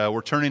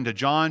We're turning to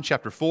John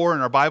chapter 4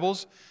 in our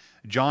Bibles,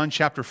 John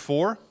chapter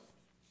 4,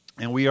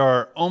 and we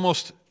are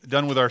almost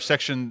done with our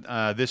section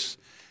this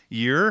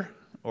year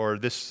or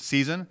this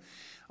season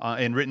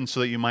and written so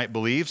that you might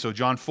believe. So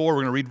John 4,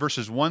 we're going to read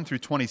verses 1 through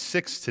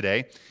 26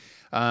 today.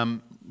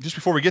 Just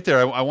before we get there,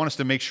 I want us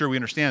to make sure we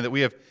understand that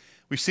we've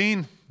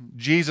seen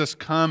Jesus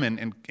come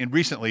and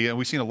recently, and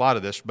we've seen a lot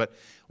of this, but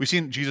we've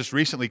seen Jesus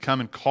recently come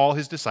and call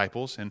his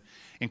disciples and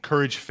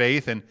encourage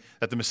faith, and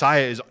that the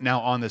Messiah is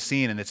now on the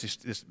scene, and it's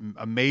just this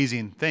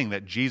amazing thing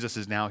that Jesus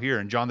is now here.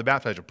 And John the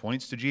Baptizer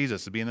points to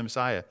Jesus as being the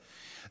Messiah.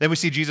 Then we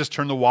see Jesus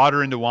turn the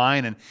water into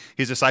wine, and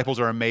his disciples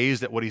are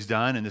amazed at what he's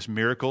done and this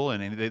miracle,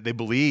 and they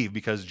believe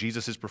because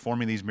Jesus is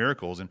performing these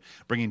miracles and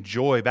bringing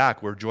joy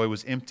back where joy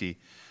was empty.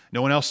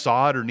 No one else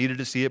saw it or needed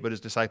to see it, but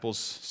his disciples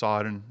saw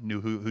it and knew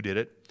who did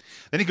it.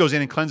 Then he goes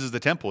in and cleanses the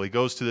temple. He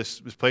goes to this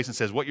place and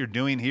says, what you're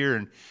doing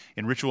here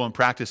in ritual and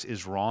practice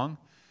is wrong,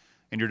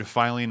 and you're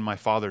defiling my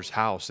Father's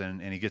house.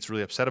 And he gets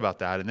really upset about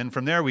that. And then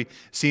from there we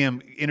see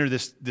him enter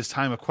this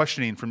time of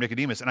questioning from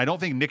Nicodemus. And I don't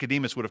think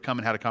Nicodemus would have come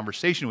and had a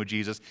conversation with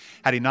Jesus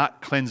had he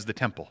not cleansed the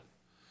temple.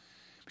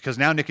 Because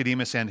now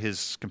Nicodemus and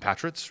his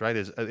compatriots, right,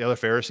 the other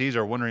Pharisees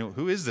are wondering,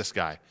 who is this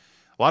guy?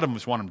 A lot of them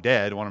just want him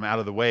dead, want him out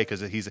of the way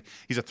because he's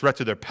a threat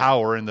to their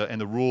power and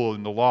the rule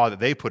and the law that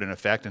they put in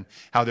effect and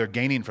how they're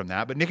gaining from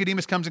that. But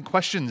Nicodemus comes and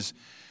questions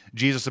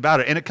Jesus about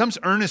it, and it comes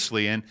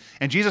earnestly. And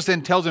Jesus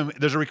then tells him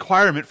there's a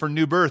requirement for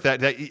new birth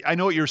that I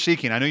know what you're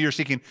seeking. I know you're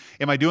seeking,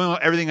 am I doing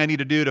everything I need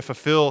to do to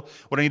fulfill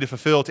what I need to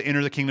fulfill to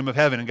enter the kingdom of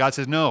heaven? And God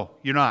says, no,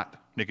 you're not,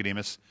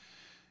 Nicodemus.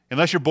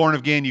 Unless you're born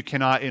again, you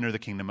cannot enter the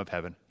kingdom of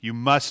heaven. You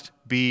must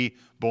be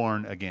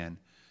born again.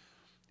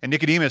 And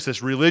Nicodemus,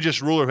 this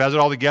religious ruler who has it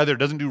all together,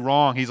 doesn't do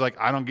wrong. He's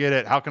like, I don't get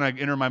it. How can I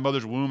enter my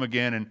mother's womb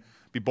again and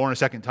be born a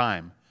second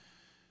time?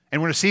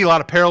 And we're going to see a lot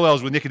of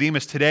parallels with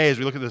Nicodemus today as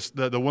we look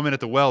at the woman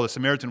at the well, the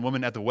Samaritan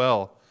woman at the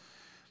well.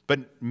 But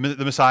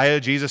the Messiah,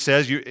 Jesus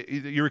says,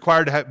 you're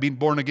required to be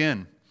born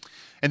again.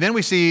 And then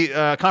we see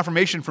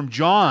confirmation from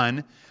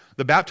John,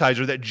 the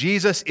baptizer, that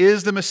Jesus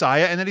is the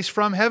Messiah and that he's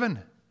from heaven.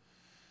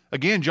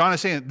 Again, John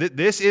is saying,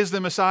 this is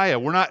the Messiah.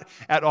 We're not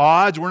at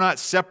odds. We're not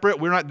separate.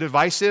 We're not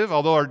divisive,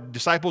 although our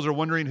disciples are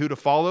wondering who to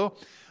follow.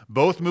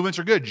 Both movements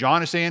are good.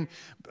 John is saying,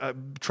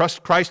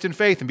 trust Christ in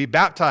faith and be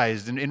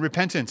baptized in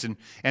repentance and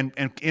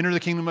enter the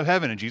kingdom of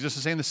heaven. And Jesus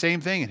is saying the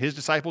same thing, and his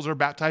disciples are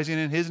baptizing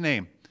in his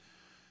name.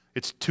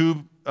 It's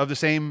two of the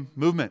same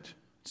movement.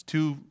 It's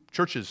two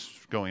churches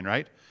going,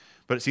 right?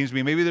 But it seems to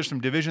me maybe there's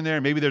some division there.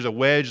 Maybe there's a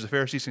wedge the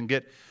Pharisees can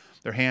get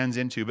their hands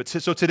into. But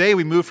so today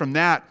we move from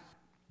that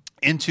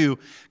into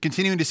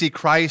continuing to see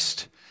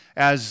Christ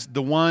as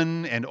the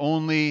one and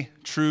only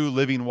true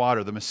living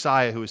water, the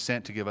Messiah who is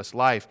sent to give us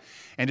life,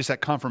 and just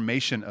that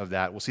confirmation of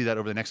that. We'll see that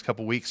over the next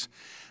couple weeks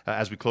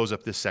as we close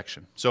up this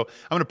section. So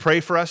I'm going to pray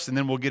for us, and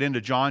then we'll get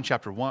into John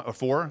chapter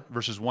 4,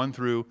 verses 1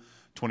 through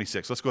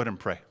 26. Let's go ahead and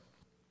pray.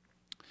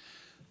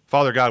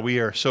 Father God, we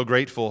are so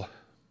grateful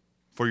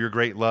for your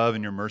great love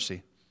and your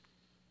mercy.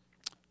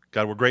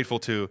 God, we're grateful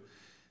to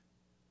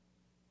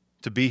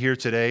be here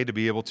today, to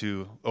be able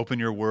to open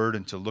your word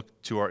and to look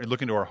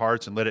into our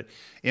hearts and let it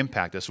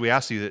impact us. We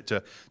ask you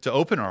to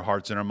open our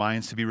hearts and our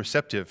minds to be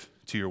receptive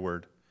to your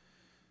word.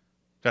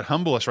 God,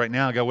 humble us right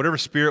now. God, whatever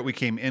spirit we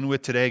came in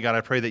with today, God,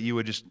 I pray that you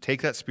would just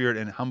take that spirit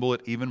and humble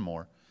it even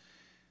more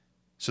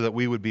so that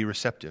we would be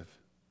receptive.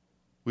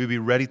 We would be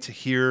ready to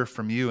hear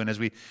from you. And as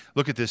we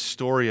look at this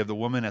story of the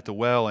woman at the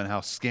well and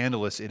how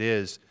scandalous it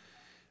is,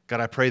 God,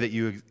 I pray that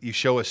you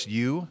show us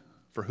you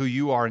for who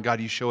you are, and God,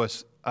 you show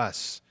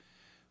us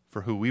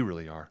for who we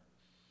really are.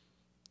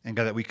 And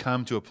God, that we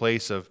come to a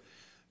place of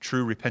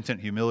true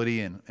repentant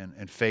humility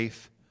and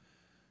faith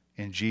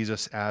in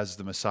Jesus as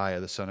the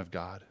Messiah, the Son of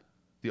God,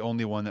 the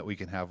only one that we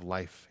can have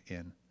life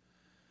in.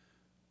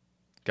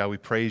 God, we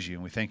praise you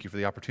and we thank you for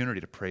the opportunity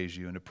to praise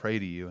you and to pray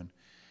to you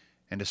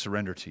and to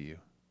surrender to you.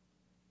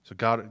 So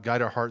God,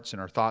 guide our hearts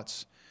and our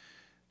thoughts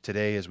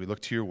today as we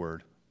look to your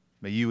word.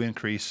 May you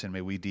increase and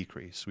may we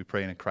decrease. We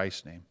pray in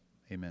Christ's name.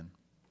 Amen.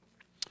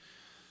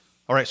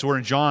 All right, so we're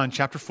in John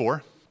chapter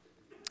 4.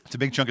 It's a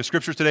big chunk of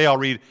scripture today. I'll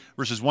read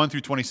verses 1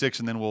 through 26,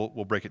 and then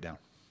we'll break it down.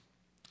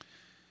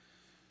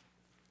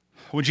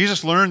 When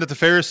Jesus learned that the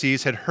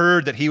Pharisees had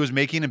heard that he was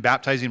making and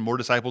baptizing more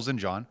disciples than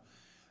John,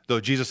 though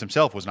Jesus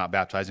himself was not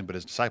baptizing, but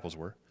his disciples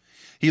were,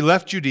 he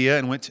left Judea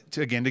and went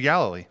again to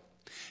Galilee.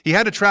 He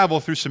had to travel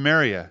through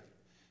Samaria,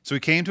 so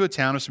he came to a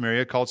town of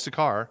Samaria called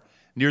Sychar,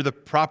 near the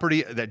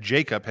property that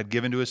Jacob had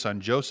given to his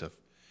son Joseph.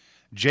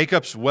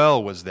 Jacob's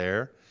well was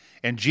there,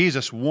 and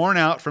Jesus, worn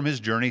out from his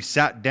journey,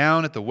 sat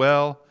down at the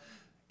well.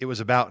 It was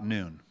about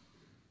noon.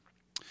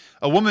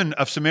 A woman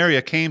of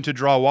Samaria came to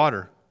draw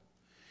water.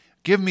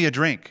 "Give me a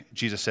drink,"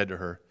 Jesus said to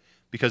her,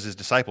 because his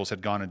disciples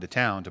had gone into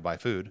town to buy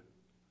food.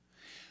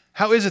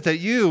 "How is it that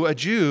you, a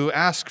Jew,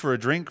 ask for a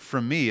drink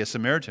from me, a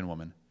Samaritan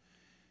woman?"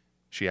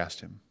 she asked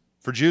him,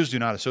 for Jews do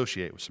not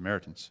associate with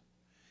Samaritans.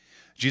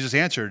 Jesus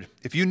answered,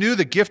 "If you knew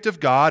the gift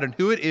of God and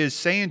who it is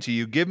saying to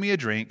you, 'Give me a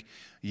drink,'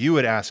 you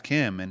would ask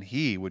him, and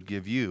he would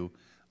give you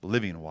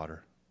living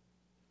water."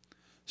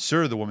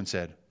 "Sir," the woman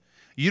said,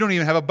 "you don't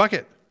even have a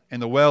bucket,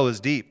 and the well is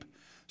deep.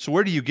 So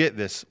where do you get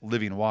this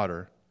living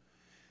water?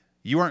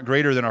 You aren't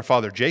greater than our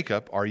father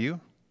Jacob, are you?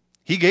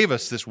 He gave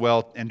us this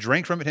well and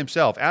drank from it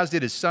himself, as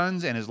did his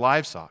sons and his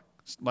livestock.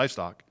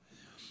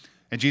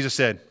 And Jesus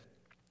said,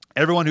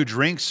 everyone who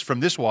drinks from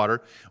this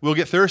water will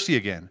get thirsty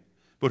again.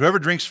 But whoever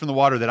drinks from the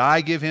water that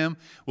I give him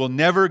will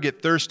never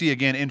get thirsty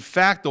again. In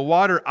fact, the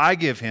water I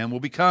give him will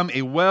become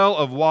a well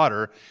of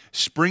water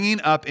springing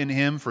up in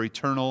him for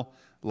eternal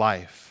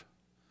life.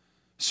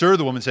 Sir,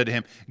 the woman said to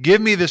him,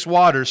 give me this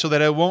water so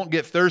that I won't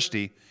get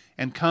thirsty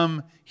and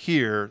come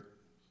here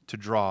to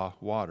draw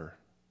water.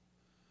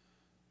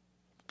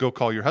 Go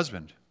call your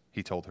husband,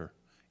 he told her,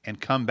 and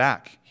come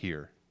back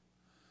here.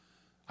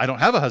 I don't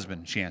have a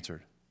husband, she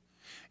answered.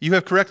 You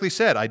have correctly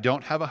said, I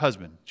don't have a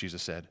husband,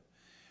 Jesus said.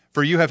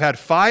 For you have had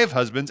 5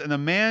 husbands, and the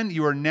man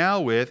you are now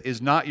with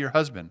is not your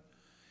husband.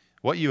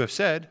 What you have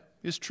said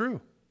is true.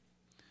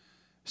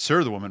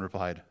 Sir, the woman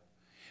replied,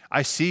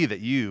 I see that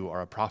you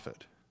are a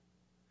prophet.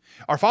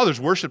 Our fathers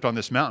worshipped on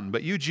this mountain,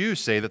 but you Jews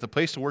say that the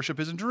place to worship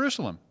is in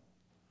Jerusalem.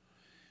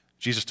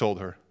 Jesus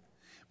told her,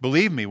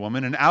 believe me,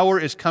 woman, an hour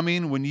is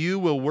coming when you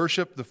will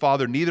worship the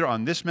Father neither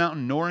on this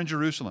mountain nor in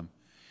Jerusalem.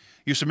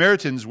 You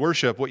Samaritans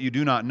worship what you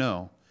do not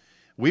know.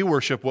 We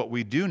worship what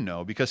we do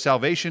know, because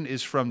salvation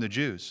is from the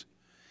Jews.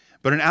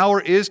 But an hour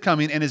is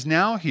coming and is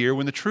now here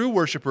when the true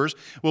worshipers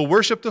will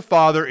worship the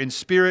Father in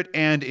spirit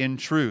and in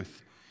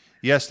truth.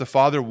 Yes, the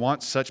Father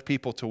wants such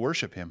people to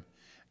worship him.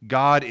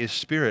 God is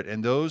spirit,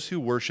 and those who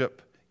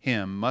worship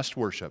him must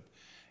worship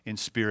in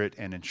spirit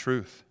and in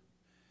truth.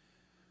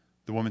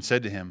 The woman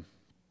said to him,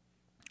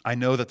 I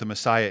know that the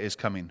Messiah is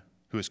coming,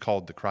 who is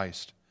called the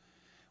Christ.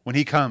 When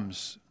he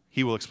comes,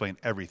 he will explain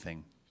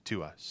everything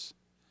to us.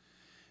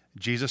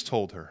 Jesus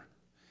told her,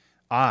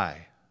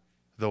 I,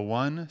 the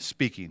one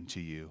speaking to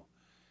you,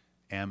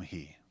 am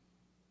he.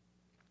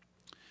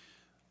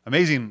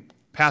 Amazing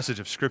passage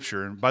of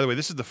Scripture. And by the way,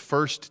 this is the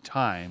first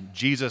time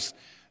Jesus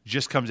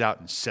just comes out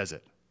and says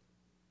it.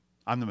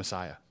 I'm the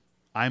Messiah.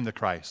 I'm the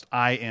Christ.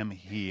 I am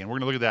he. And we're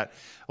going to look at that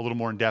a little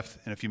more in depth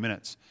in a few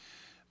minutes.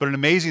 But an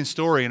amazing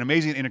story, an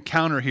amazing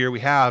encounter here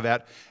we have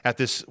at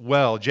this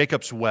well,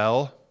 Jacob's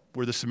well,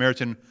 where the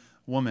Samaritan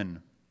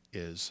woman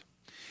is.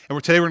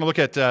 And today we're going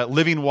to look at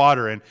living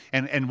water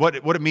and what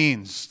it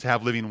means to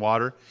have living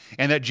water.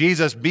 And that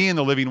Jesus, being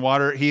the living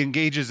water, he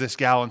engages this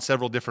gal on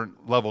several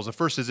different levels. The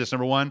first is this,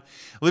 number one,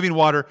 living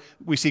water,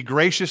 we see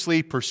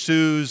graciously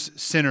pursues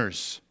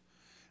sinners.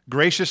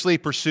 Graciously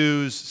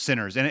pursues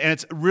sinners. And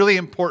it's really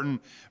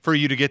important for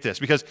you to get this,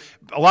 because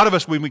a lot of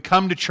us, when we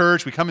come to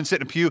church, we come and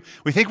sit in a pew,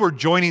 we think we're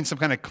joining some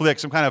kind of clique,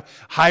 some kind of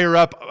higher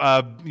up,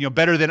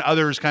 better than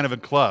others kind of a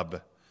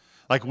club.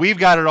 Like we've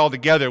got it all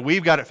together,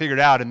 we've got it figured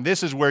out, and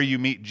this is where you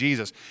meet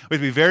Jesus. We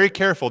have to be very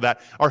careful that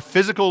our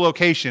physical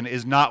location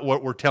is not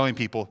what we're telling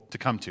people to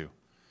come to.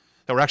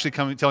 That we're actually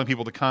telling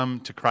people to come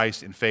to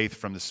Christ in faith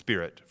from the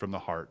Spirit, from the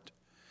heart.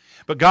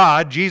 But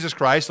God, Jesus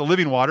Christ, the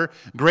living water,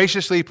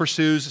 graciously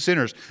pursues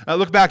sinners.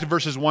 Look back to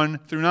verses 1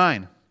 through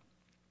 9.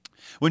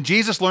 When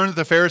Jesus learned that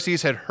the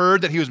Pharisees had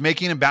heard that he was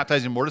making and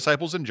baptizing more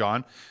disciples than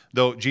John,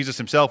 though Jesus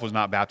himself was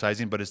not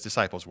baptizing, but his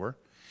disciples were,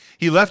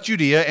 he left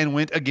Judea and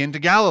went again to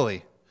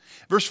Galilee.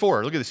 Verse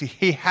 4, look at this.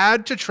 He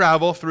had to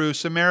travel through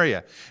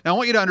Samaria. Now, I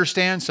want you to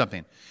understand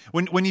something.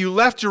 When you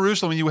left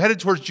Jerusalem, when you headed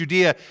towards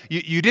Judea,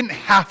 you didn't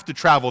have to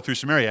travel through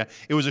Samaria.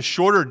 It was a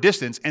shorter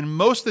distance, and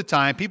most of the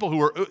time, people who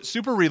were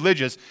super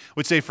religious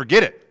would say,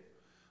 forget it.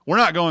 We're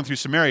not going through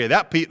Samaria.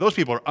 Those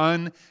people are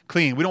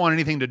unclean. We don't want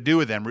anything to do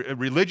with them.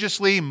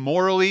 Religiously,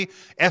 morally,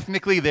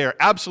 ethnically, they are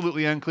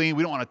absolutely unclean.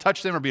 We don't want to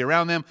touch them or be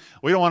around them.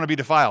 We don't want to be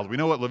defiled. We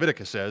know what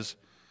Leviticus says.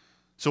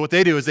 So what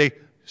they do is they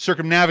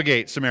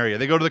circumnavigate Samaria.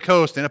 They go to the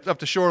coast and up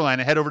the shoreline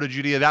and head over to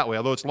Judea that way.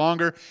 Although it's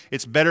longer,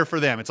 it's better for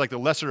them. It's like the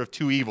lesser of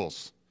two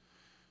evils.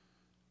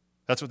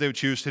 That's what they would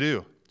choose to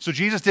do. So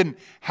Jesus didn't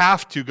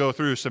have to go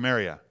through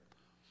Samaria,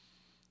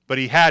 but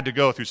he had to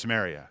go through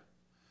Samaria.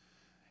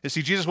 You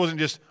see, Jesus wasn't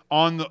just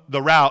on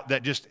the route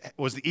that just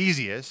was the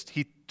easiest.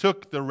 He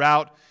took the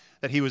route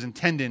that he was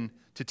intending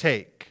to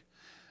take.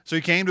 So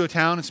he came to a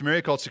town in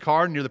Samaria called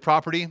Sychar, near the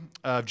property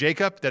of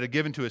Jacob that had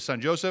given to his son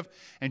Joseph.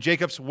 And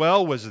Jacob's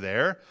well was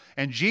there.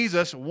 And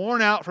Jesus,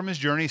 worn out from his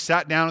journey,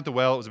 sat down at the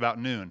well. It was about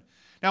noon.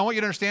 Now, I want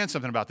you to understand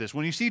something about this.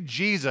 When you see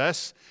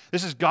Jesus,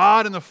 this is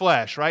God in the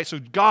flesh, right? So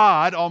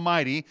God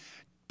Almighty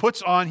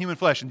puts on human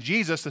flesh. And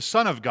Jesus, the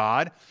Son of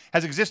God,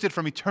 has existed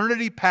from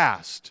eternity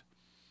past.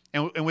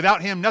 And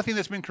without him, nothing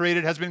that's been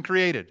created has been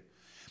created.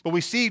 But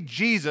we see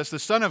Jesus, the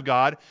Son of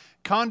God,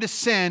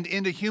 condescend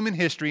into human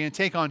history and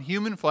take on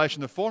human flesh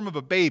in the form of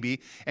a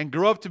baby and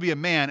grow up to be a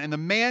man. And the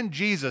man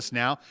Jesus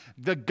now,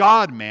 the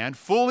God-man,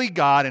 fully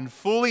God and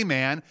fully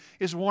man,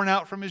 is worn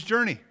out from his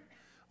journey.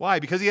 Why?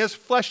 Because he has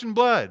flesh and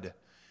blood.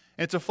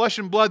 And it's a flesh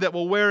and blood that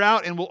will wear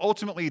out and will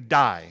ultimately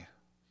die.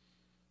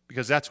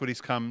 Because that's what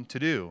he's come to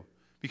do.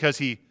 Because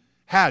he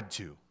had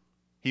to.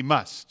 He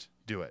must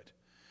do it.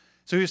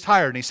 So he was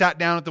tired and he sat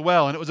down at the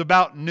well, and it was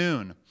about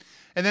noon.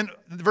 And then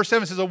verse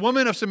 7 says, a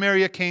woman of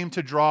Samaria came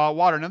to draw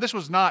water. Now this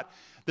was not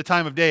the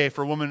time of day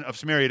for a woman of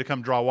Samaria to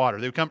come draw water.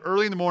 They would come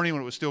early in the morning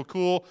when it was still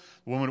cool.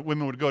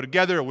 Women would go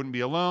together. It wouldn't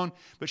be alone.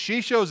 But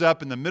she shows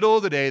up in the middle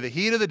of the day, the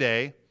heat of the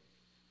day,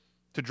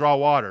 to draw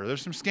water.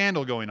 There's some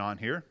scandal going on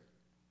here.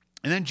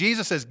 And then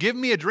Jesus says, give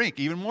me a drink.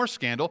 Even more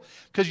scandal,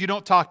 because you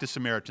don't talk to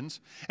Samaritans,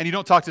 and you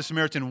don't talk to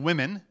Samaritan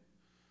women,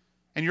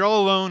 and you're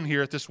all alone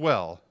here at this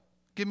well.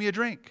 Give me a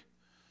drink.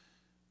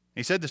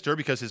 He said this to her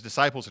because his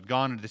disciples had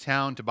gone into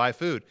town to buy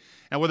food.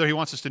 And whether he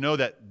wants us to know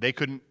that they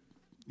couldn't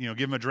give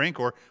him a drink,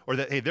 or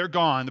that, hey, they're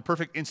gone, the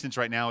perfect instance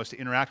right now is to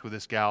interact with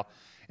this gal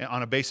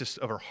on a basis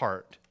of her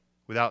heart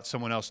without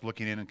someone else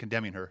looking in and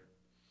condemning her.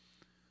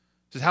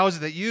 He says, how is it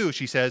that you,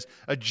 she says,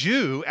 a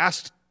Jew,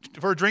 asked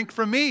for a drink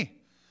from me,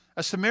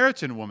 a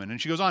Samaritan woman?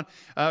 And she goes on,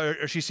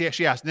 she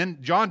asked, and then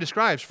John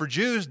describes, for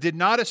Jews did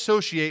not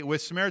associate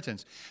with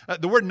Samaritans.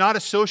 The word not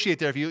associate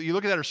there, if you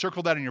look at that or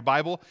circle that in your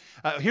Bible,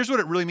 here's what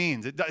it really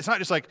means. It's not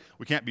just like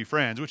we can't be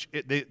friends, which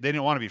they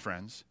didn't want to be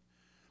friends.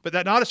 But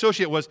that not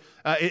associate was,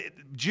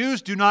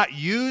 Jews do not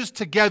use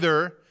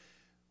together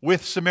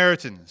with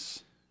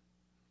Samaritans.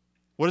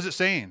 What is it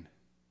saying?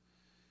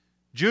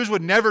 Jews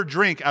would never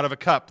drink out of a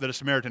cup that a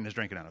Samaritan is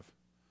drinking out of.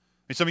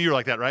 I mean, some of you are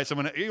like that, right?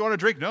 Someone, you want a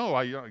drink? No,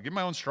 I give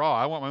my own straw.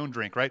 I want my own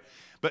drink, right?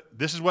 But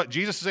this is what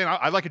Jesus is saying.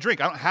 I'd like a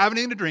drink. I don't have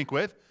anything to drink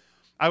with.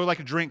 I would like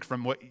a drink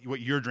from what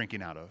you're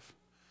drinking out of.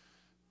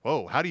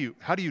 Whoa, how do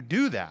you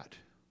do that?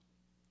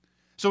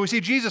 So we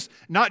see Jesus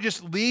not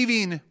just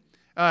leaving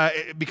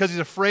because he's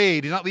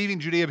afraid. He's not leaving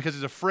Judea because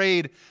he's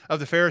afraid of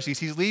the Pharisees.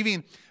 He's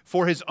leaving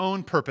for his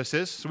own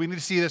purposes. So we need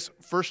to see this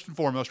first and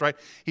foremost, right?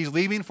 He's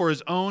leaving for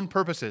his own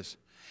purposes.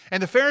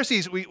 And the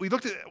Pharisees, we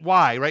looked at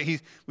why, right? He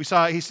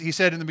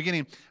said in the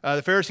beginning,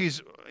 the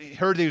Pharisees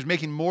heard that he was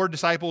making more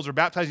disciples or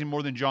baptizing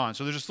more than John.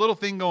 So there's this little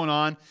thing going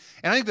on.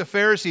 And I think the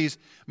Pharisees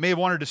may have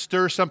wanted to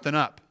stir something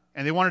up.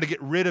 And they wanted to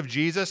get rid of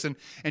Jesus. And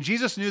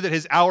Jesus knew that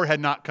his hour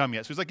had not come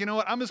yet. So he's like, you know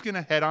what? I'm just going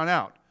to head on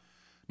out.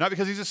 Not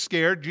because he's just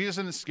scared. Jesus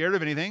isn't scared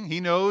of anything. He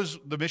knows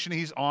the mission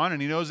he's on,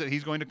 and he knows that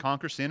he's going to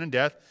conquer sin and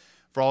death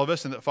for all of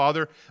us, and that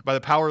Father, by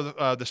the power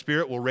of the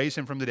Spirit, will raise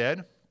him from the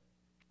dead.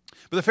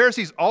 But the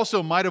Pharisees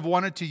also might have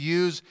wanted to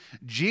use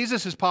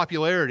Jesus'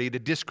 popularity to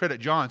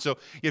discredit John. So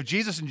you have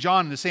Jesus and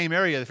John in the same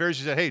area. The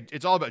Pharisees said, hey,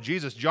 it's all about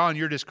Jesus. John,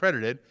 you're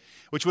discredited,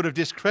 which would have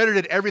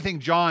discredited everything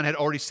John had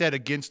already said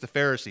against the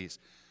Pharisees.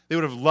 They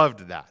would have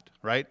loved that,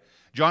 right?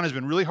 John has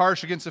been really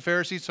harsh against the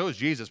Pharisees, so has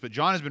Jesus, but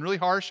John has been really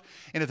harsh,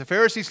 and if the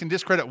Pharisees can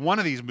discredit one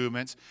of these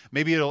movements,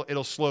 maybe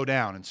it'll slow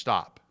down and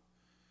stop.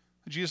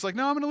 And Jesus is like,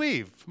 no, I'm going to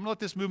leave. I'm going to let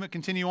this movement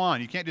continue on.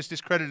 You can't just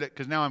discredit it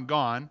because now I'm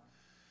gone,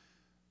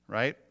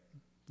 right?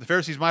 The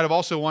Pharisees might have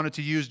also wanted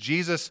to use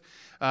Jesus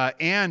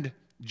and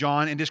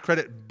John and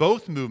discredit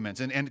both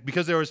movements, and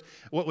because there was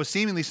what was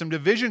seemingly some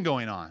division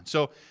going on.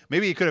 So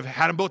maybe he could have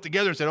had them both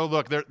together and said, oh,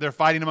 look, they're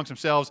fighting amongst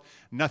themselves.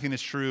 Nothing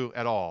is true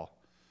at all.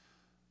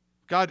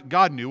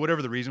 God knew,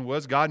 whatever the reason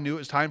was, God knew it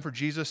was time for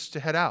Jesus to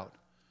head out.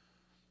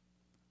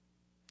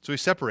 So he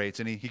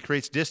separates and he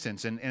creates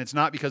distance. And it's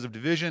not because of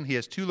division. He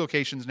has two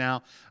locations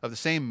now of the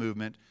same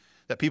movement,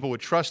 that people would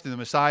trust in the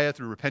Messiah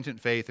through repentant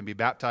faith and be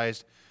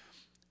baptized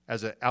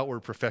as an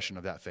outward profession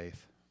of that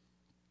faith.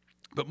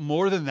 But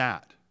more than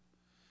that,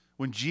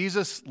 when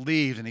Jesus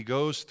leaves and he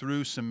goes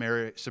through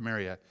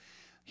Samaria,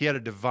 he had a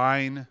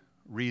divine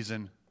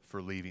reason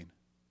for leaving.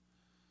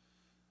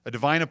 A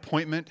divine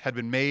appointment had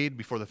been made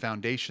before the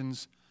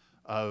foundations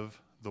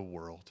of the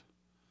world.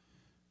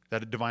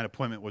 That divine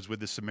appointment was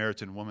with the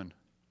Samaritan woman.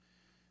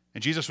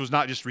 And Jesus was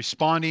not just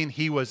responding,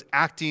 he was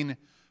acting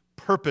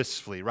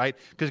purposefully, right?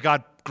 Because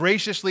God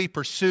graciously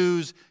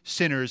pursues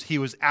sinners. He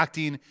was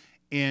acting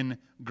in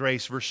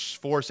grace. Verse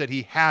 4 said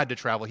he had to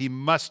travel. He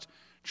must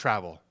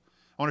travel.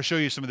 I want to show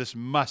you some of this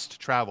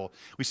must travel.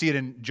 We see it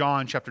in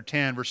John chapter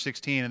 10, verse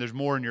 16, and there's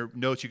more in your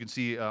notes. You can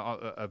see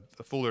a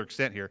fuller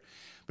extent here.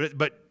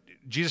 But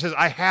Jesus says,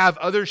 I have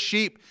other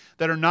sheep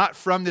that are not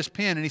from this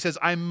pen. And he says,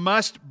 I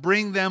must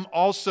bring them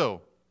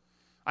also.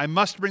 I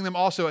must bring them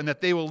also, and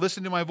that they will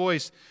listen to my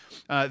voice.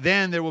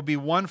 Then there will be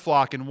one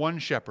flock and one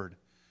shepherd.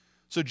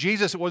 So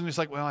Jesus, it wasn't just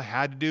like, well, I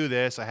had to do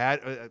this. I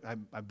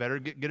better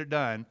get it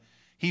done.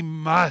 He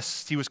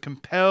must. He was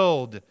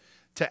compelled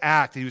to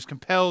act. He was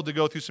compelled to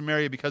go through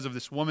Samaria because of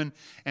this woman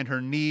and her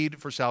need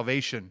for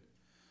salvation.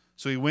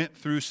 So he went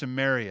through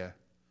Samaria.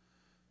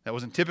 That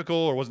wasn't typical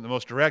or wasn't the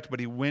most direct, but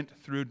he went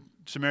through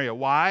Samaria.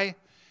 Why?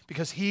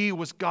 Because he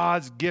was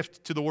God's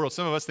gift to the world.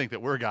 Some of us think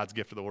that we're God's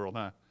gift to the world,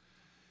 huh?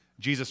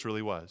 Jesus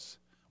really was.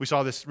 We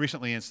saw this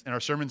recently in our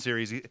sermon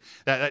series,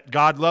 that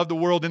God loved the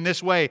world in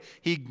this way.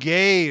 He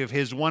gave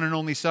his one and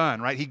only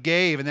Son, right? He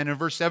gave, and then in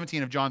verse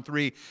 17 of John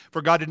 3,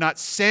 for God did not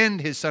send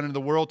his Son into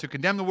the world to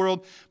condemn the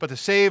world, but to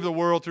save the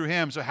world through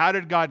him. So how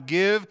did God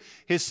give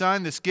his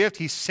Son this gift?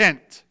 He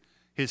sent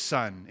his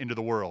Son into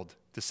the world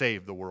to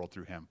save the world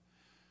through him.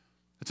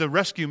 It's a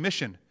rescue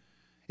mission.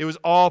 It was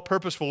all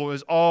purposeful. It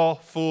was all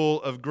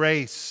full of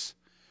grace.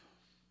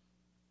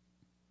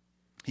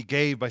 He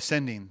gave by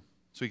sending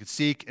so he could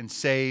seek and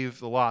save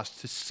the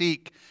lost. To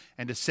seek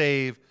and to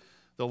save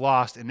the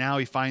lost. And now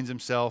he finds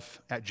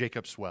himself at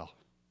Jacob's well.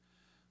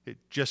 It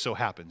just so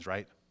happens,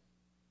 right?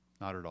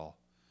 Not at all.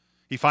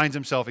 He finds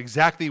himself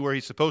exactly where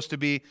he's supposed to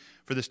be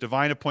for this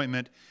divine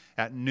appointment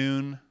at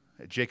noon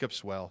at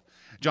Jacob's well.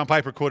 John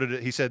Piper quoted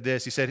it. He said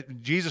this. He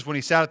said, Jesus, when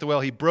he sat at the well,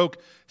 he broke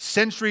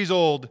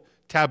centuries-old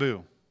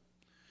taboo.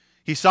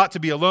 He sought to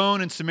be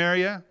alone in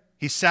Samaria.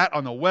 He sat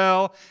on the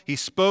well. He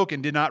spoke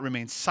and did not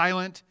remain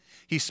silent.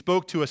 He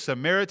spoke to a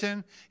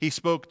Samaritan. He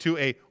spoke to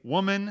a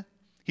woman.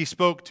 He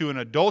spoke to an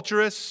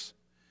adulteress.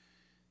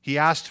 He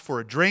asked for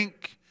a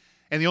drink,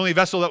 and the only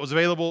vessel that was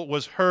available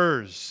was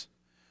hers.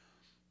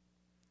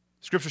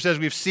 Scripture says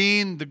we've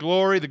seen the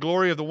glory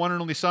of the one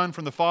and only Son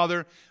from the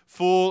Father,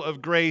 full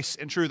of grace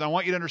and truth. I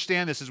want you to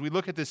understand this. As we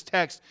look at this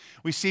text,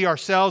 we see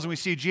ourselves and we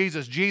see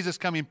Jesus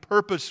coming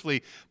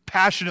purposefully,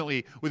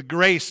 passionately, with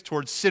grace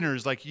towards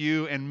sinners like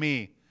you and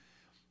me,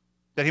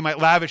 that he might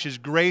lavish his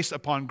grace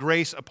upon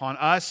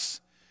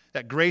us,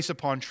 that grace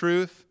upon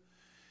truth.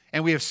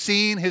 And we have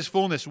seen his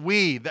fullness.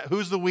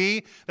 Who's the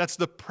we? That's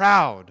the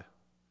proud.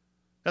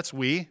 That's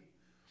we.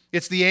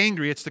 It's the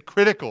angry. It's the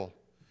critical.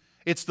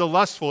 It's the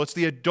lustful. It's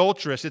the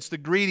adulterous. It's the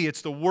greedy.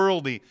 It's the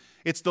worldly.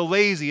 It's the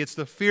lazy. It's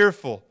the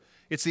fearful.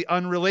 It's the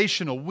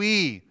unrelational.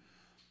 We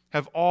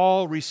have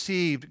all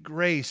received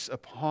grace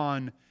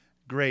upon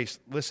grace.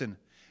 Listen,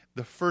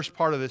 the first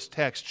part of this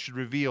text should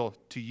reveal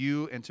to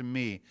you and to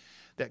me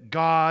that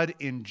God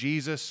in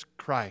Jesus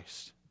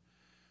Christ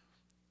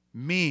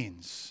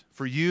means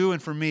for you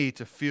and for me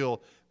to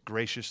feel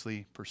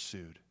graciously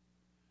pursued.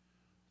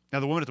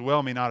 Now, the woman at the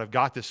well may not have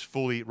got this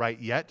fully right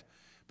yet,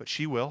 but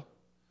she will.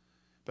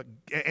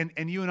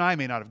 And you and I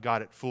may not have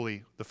got it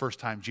fully the first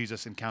time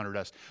Jesus encountered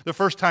us. The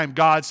first time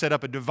God set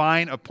up a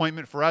divine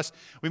appointment for us,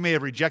 we may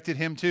have rejected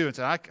him too and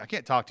said, I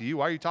can't talk to you.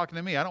 Why are you talking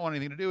to me? I don't want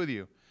anything to do with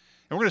you.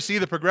 And we're going to see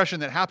the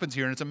progression that happens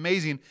here, and it's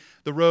amazing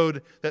the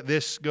road that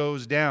this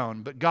goes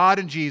down. But God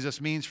in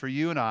Jesus means for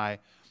you and I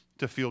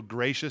to feel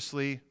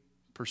graciously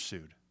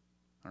pursued.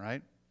 All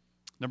right?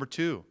 Number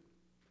 2,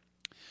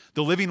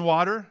 the living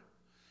water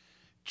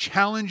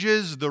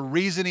challenges the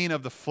reasoning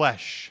of the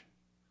flesh.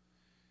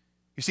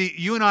 You see,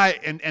 you and I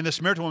and the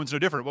Samaritan woman is no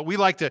different. But we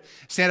like to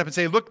stand up and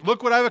say,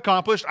 look what I've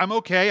accomplished. I'm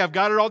okay. I've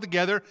got it all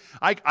together.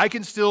 I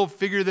can still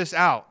figure this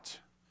out.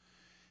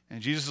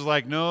 And Jesus is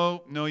like,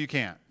 no, you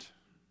can't.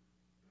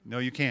 No,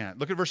 you can't.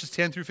 Look at verses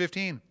 10 through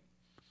 15.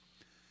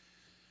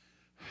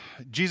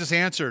 Jesus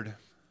answered.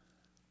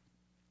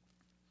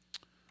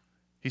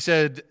 He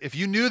said, if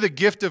you knew the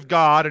gift of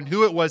God and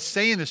who it was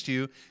saying this to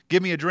you,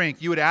 give me a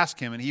drink, you would ask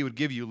him and he would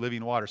give you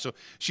living water. So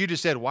she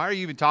just said, why are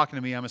you even talking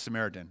to me? I'm a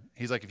Samaritan.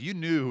 He's like, if you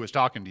knew who was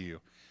talking to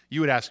you,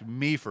 you would ask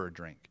me for a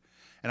drink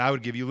and I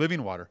would give you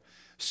living water.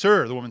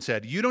 Sir, the woman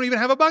said, you don't even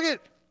have a bucket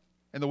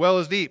and the well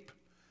is deep.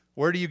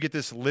 Where do you get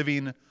this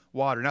living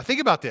water? Now think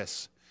about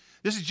this.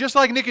 This is just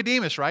like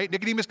Nicodemus, right?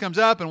 Nicodemus comes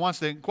up and wants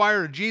to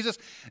inquire of Jesus.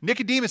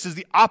 Nicodemus is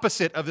the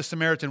opposite of the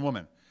Samaritan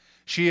woman.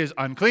 She is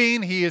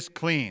unclean. He is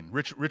clean,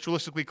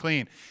 ritualistically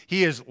clean.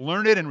 He is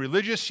learned and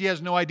religious. She has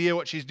no idea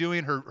what she's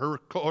doing. Her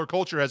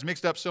culture has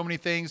mixed up so many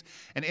things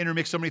and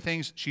intermixed so many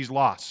things. She's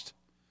lost.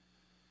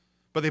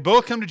 But they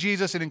both come to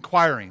Jesus in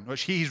inquiring.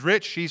 He's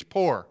rich. She's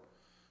poor,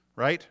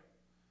 right?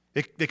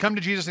 They come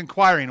to Jesus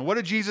inquiring. And what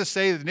did Jesus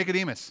say to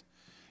Nicodemus?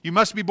 You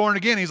must be born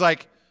again. He's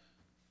like,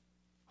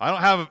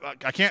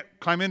 I can't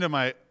climb into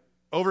my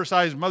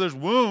oversized mother's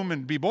womb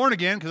and be born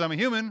again because I'm a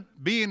human,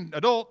 being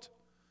adult.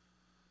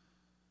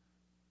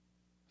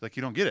 Like,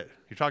 you don't get it.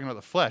 You're talking about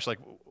the flesh. Like,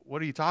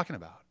 what are you talking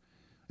about?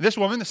 This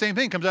woman, the same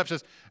thing, comes up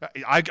and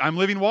says, I'm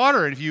living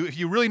water, and if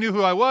you really knew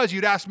who I was,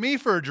 you'd ask me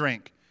for a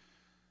drink.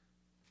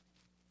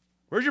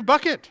 Where's your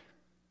bucket?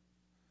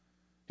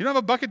 You don't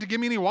have a bucket to give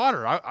me any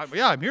water.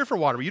 I'm here for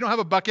water, but you don't have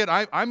a bucket.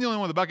 I'm the only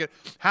one with a bucket.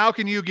 How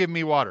can you give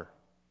me water?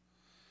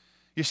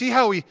 You see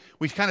how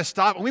we kind of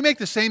stop, and we make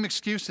the same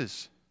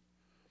excuses.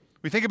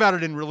 We think about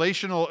it in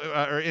relational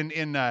or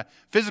in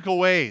physical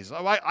ways.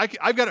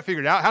 I've got it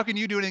figured out. How can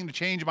you do anything to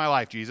change my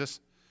life, Jesus?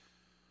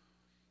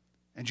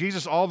 And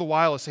Jesus all the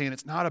while is saying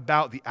it's not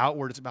about the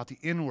outward, it's about the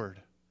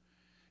inward.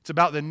 It's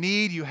about the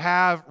need you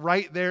have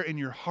right there in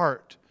your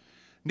heart.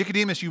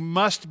 Nicodemus, you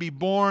must be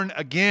born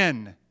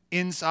again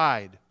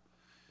inside.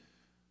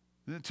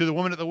 To the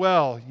woman at the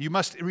well, you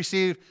must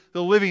receive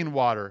the living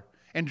water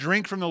and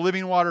drink from the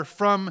living water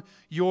from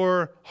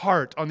your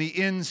heart on the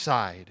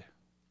inside.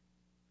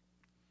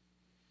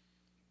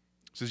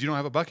 Says, you don't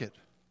have a bucket.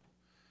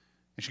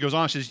 And she goes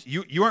on, she says,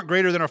 you aren't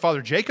greater than our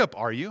father Jacob,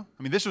 are you?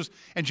 I mean,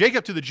 and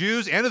Jacob to the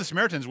Jews and to the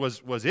Samaritans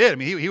was it. I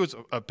mean, he was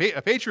a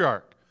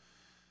patriarch.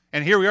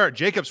 And here we are at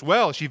Jacob's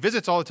well. She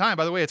visits all the time.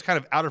 By the way, it's kind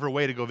of out of her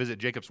way to go visit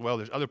Jacob's well.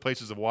 There's other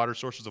places of water,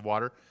 sources of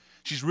water.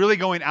 She's really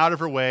going out of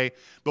her way,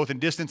 both in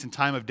distance and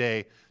time of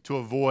day, to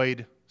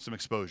avoid some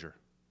exposure.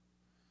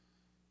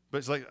 But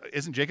it's like,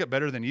 isn't Jacob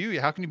better than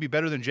you? How can you be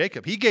better than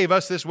Jacob? He gave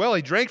us this well.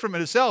 He drank from it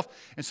himself,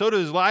 and so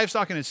did his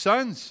livestock and his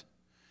sons.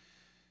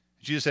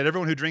 Jesus said,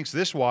 everyone who drinks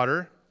this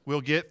water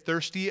will get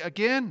thirsty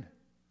again.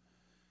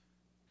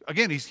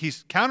 Again,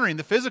 he's countering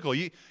the physical.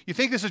 You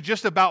think this is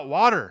just about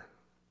water.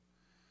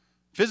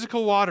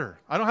 Physical water.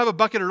 I don't have a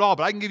bucket at all,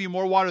 but I can give you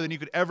more water than you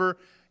could ever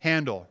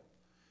handle.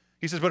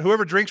 He says, but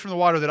whoever drinks from the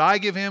water that I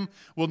give him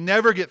will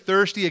never get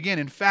thirsty again.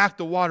 In fact,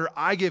 the water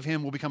I give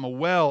him will become a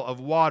well of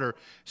water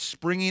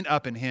springing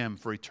up in him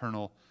for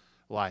eternal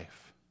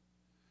life.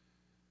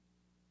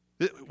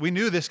 We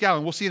knew this gal,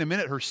 and we'll see in a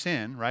minute her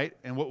sin, right?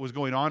 And what was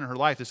going on in her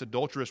life, this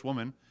adulterous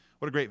woman.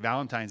 What a great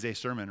Valentine's Day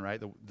sermon, right?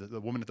 The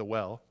woman at the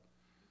well.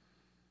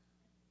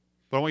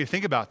 But I want you to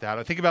think about that.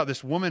 I think about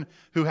this woman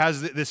who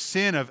has this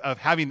sin of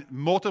having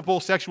multiple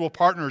sexual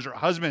partners or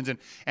husbands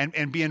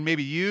and being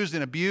maybe used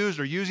and abused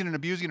or using and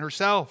abusing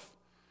herself.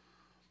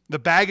 The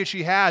baggage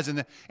she has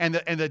and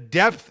the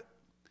depth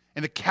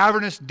and the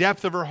cavernous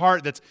depth of her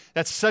heart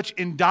that's such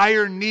in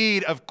dire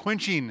need of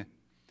quenching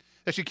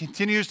that she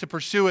continues to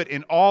pursue it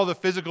in all the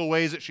physical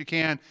ways that she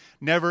can,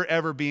 never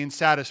ever being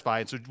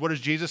satisfied. So what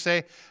does Jesus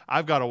say?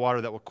 I've got a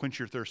water that will quench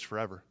your thirst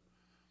forever.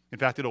 In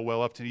fact, it'll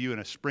well up to you in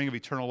a spring of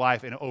eternal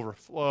life and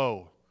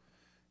overflow.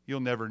 You'll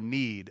never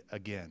need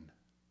again.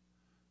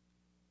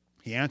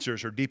 He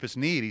answers her deepest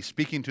need. He's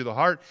speaking to the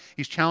heart.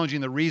 He's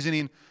challenging the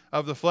reasoning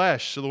of the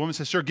flesh. So the woman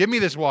says, sir, give me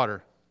this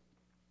water.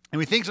 And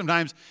we think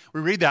sometimes,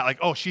 we read that like,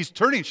 oh, she's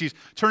turning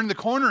the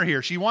corner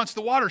here. She wants the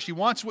water. She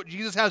wants what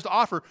Jesus has to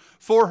offer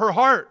for her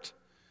heart.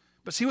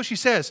 But see what she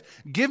says.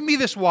 Give me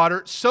this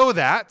water so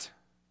that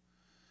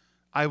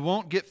I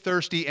won't get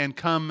thirsty and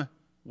come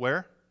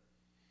where?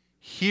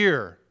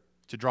 Here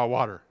to draw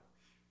water.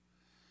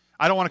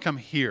 I don't want to come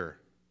here.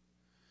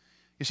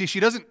 You see, she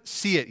doesn't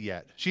see it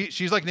yet.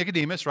 She's like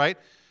Nicodemus, right?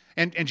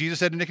 And Jesus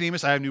said to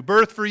Nicodemus, I have new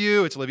birth for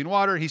you. It's living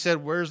water. He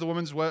said, where's the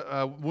woman's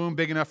womb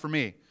big enough for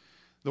me?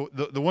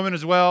 The woman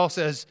as well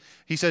says,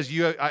 he says,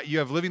 you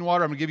have living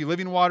water. I'm going to give you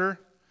living water.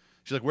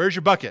 She's like, where's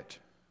your bucket?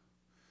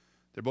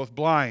 They're both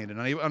blind and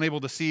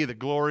unable to see the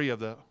glory of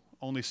the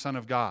only Son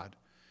of God.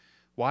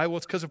 Why? Well,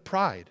 it's because of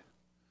pride.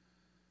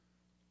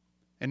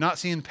 And not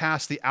seeing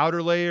past the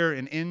outer layer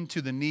and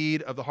into the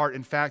need of the heart.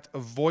 In fact,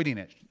 avoiding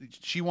it.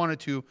 She wanted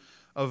to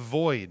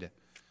avoid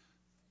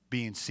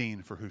being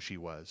seen for who she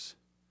was.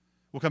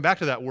 We'll come back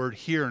to that word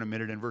here in a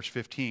minute in verse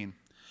 15.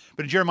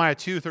 But in Jeremiah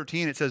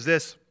 2:13 it says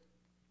this,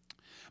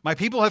 my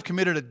people have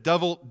committed a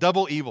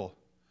double evil.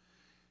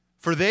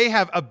 For they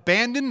have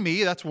abandoned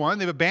me, that's one,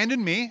 they've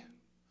abandoned me,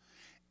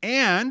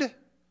 and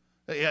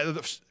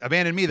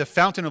abandoned me, the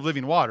fountain of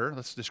living water.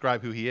 Let's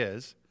describe who he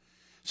is.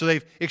 So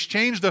they've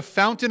exchanged the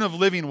fountain of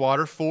living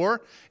water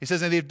for, it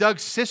says, and they've dug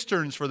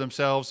cisterns for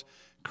themselves,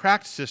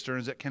 cracked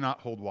cisterns that cannot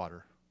hold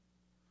water.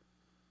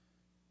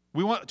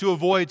 We want to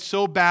avoid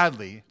so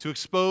badly to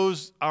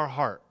expose our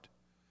heart.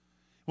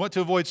 We want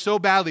to avoid so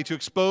badly to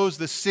expose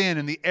the sin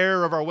and the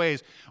error of our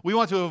ways. We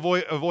want to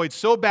avoid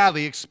so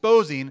badly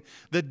exposing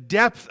the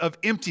depth of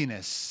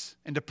emptiness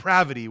and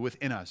depravity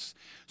within us.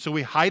 So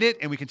we hide it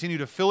and we continue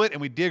to fill it and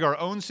we dig our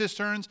own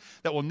cisterns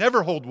that will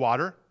never hold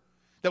water,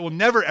 that will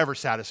never ever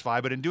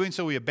satisfy, but in doing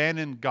so we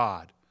abandon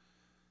God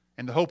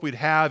and the hope we'd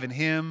have in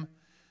him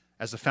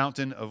as the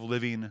fountain of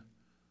living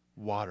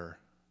water.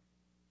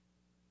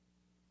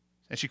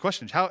 And she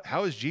questions,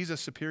 how is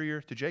Jesus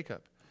superior to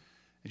Jacob?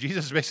 And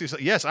Jesus basically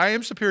says, yes, I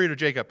am superior to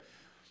Jacob.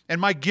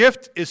 And my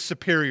gift is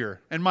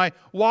superior. And my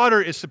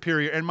water is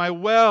superior. And my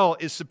well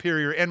is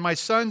superior. And my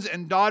sons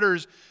and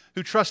daughters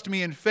who trust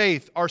me in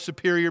faith are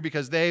superior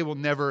because they will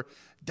never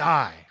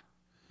die.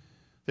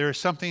 There is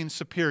something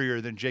superior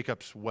than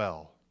Jacob's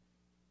well.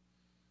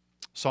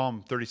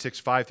 Psalm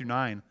 36,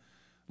 5-9.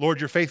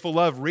 Lord, your faithful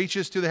love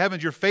reaches to the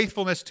heavens, your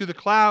faithfulness to the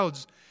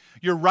clouds.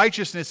 Your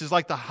righteousness is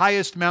like the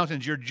highest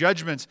mountains, your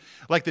judgments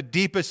like the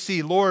deepest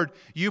sea. Lord,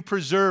 you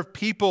preserve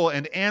people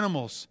and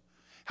animals.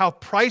 How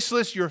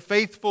priceless your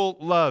faithful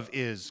love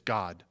is,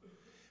 God.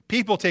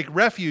 People take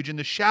refuge in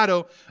the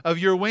shadow of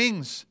your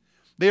wings.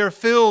 They are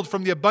filled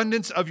from the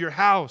abundance of your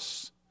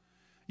house.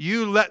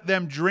 You let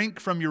them drink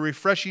from your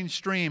refreshing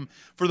stream,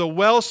 for the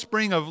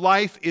wellspring of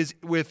life is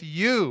with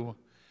you.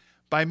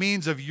 By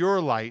means of your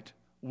light,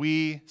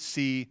 we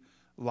see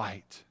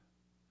light.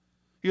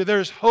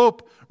 There's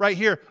hope right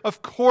here.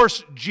 Of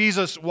course,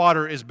 Jesus'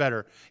 water is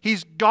better.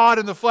 He's God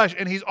in the flesh,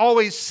 and he's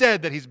always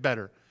said that he's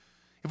better.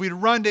 If we'd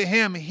run to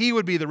him, he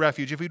would be the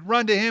refuge. If we'd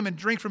run to him and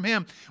drink from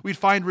him, we'd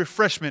find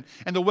refreshment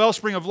and the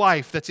wellspring of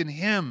life that's in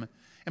him.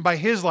 And by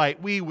his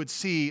light, we would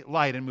see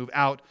light and move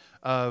out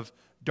of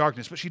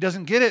darkness. But she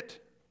doesn't get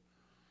it.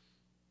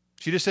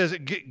 She just says,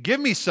 give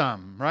me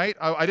some, right?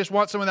 I just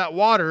want some of that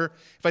water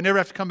if I never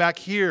have to come back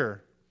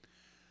here.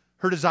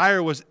 Her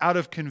desire was out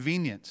of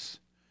convenience.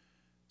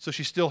 So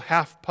she's still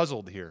half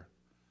puzzled here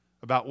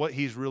about what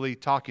he's really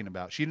talking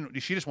about. She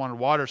just wanted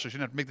water so she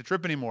didn't have to make the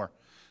trip anymore.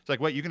 It's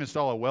like, wait, you can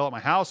install a well at my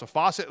house, a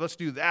faucet? Let's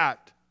do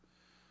that.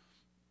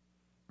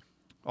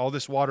 All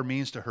this water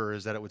means to her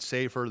is that it would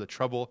save her the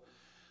trouble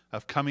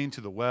of coming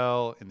to the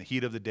well in the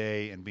heat of the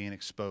day and being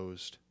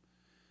exposed.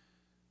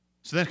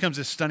 So then comes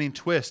this stunning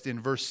twist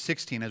in verse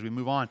 16 as we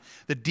move on.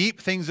 The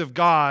deep things of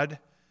God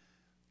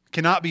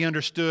cannot be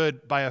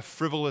understood by a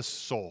frivolous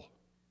soul.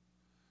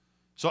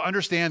 So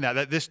understand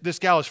that this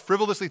gal is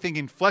frivolously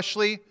thinking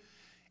fleshly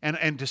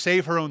and to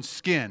save her own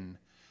skin,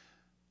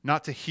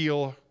 not to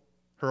heal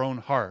her own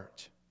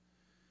heart.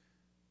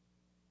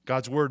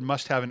 God's word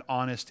must have an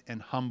honest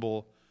and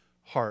humble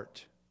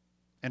heart.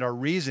 and our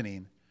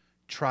reasoning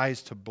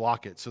tries to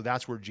block it. So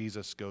that's where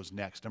Jesus goes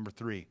next. Number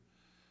 3,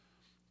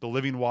 the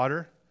living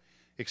water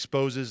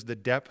exposes the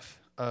depth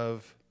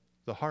of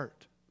the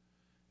heart.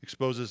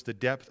 Exposes the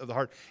depth of the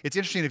heart. It's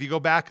interesting, if you go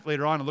back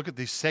later on and look at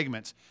these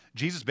segments,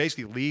 Jesus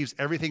basically leaves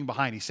everything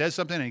behind. He says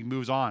something and he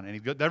moves on, and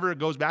he never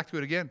goes back to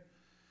it again.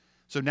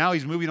 So now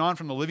he's moving on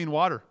from the living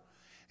water.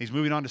 He's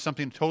moving on to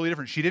something totally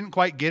different. She didn't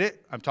quite get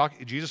it.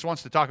 Jesus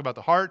wants to talk about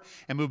the heart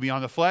and move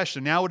beyond the flesh. So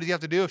now what does he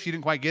have to do if she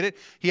didn't quite get it?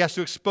 He has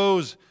to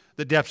expose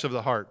the depths of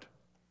the heart.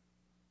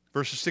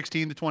 Verses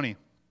 16 to 20.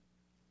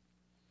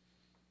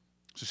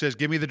 So he says,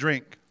 give me the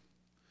drink.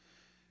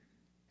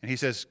 And he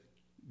says,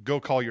 go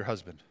call your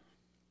husband.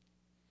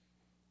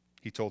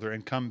 He told her,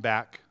 and come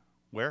back.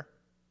 Where?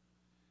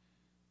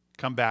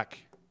 Come back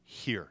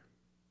here.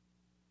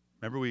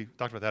 Remember we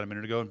talked about that a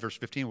minute ago in verse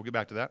 15. We'll get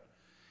back to that.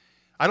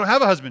 I don't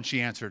have a husband,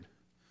 she answered.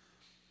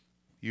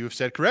 You have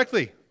said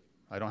correctly.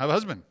 I don't have a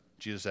husband,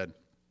 Jesus said.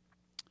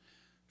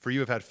 For you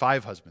have had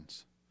 5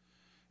 husbands,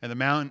 and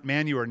the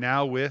man you are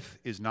now with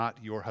is not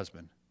your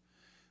husband.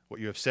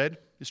 What you have said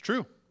is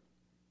true.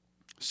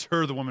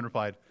 Sir, the woman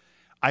replied,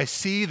 I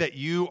see that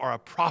you are a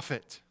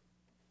prophet.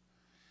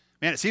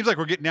 Man, it seems like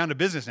we're getting down to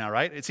business now,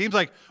 right? It seems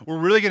like we're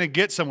really going to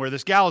get somewhere.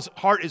 This gal's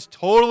heart is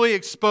totally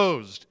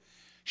exposed.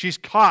 She's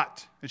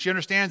caught, and she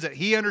understands that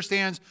he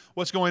understands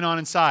what's going on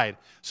inside.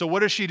 So what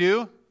does she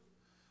do?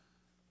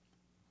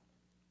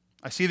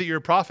 I see that you're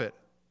a prophet.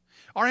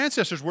 Our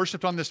ancestors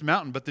worshipped on this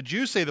mountain, but the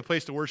Jews say the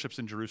place to worship is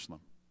in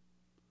Jerusalem.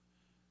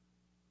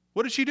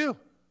 What did she do?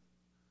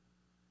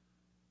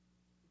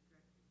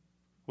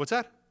 What's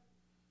that?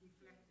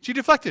 She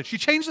deflected. She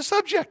changed the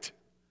subject.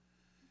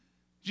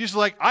 She's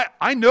like,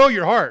 I know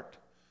your heart.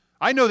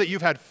 I know that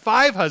you've had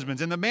 5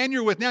 husbands, and the man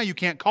you're with now, you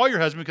can't call your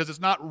husband because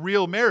it's not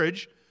real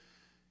marriage.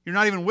 You're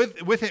not even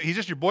with him. He's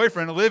just your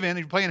boyfriend to live in.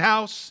 You're playing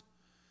house.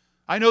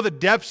 I know the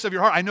depths of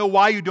your heart. I know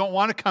why you don't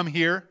want to come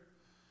here.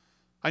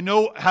 I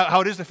know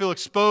how it is to feel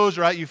exposed,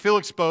 right? You feel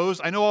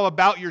exposed. I know all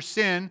about your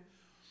sin.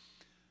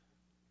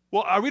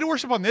 Well, are we to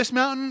worship on this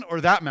mountain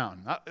or that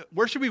mountain?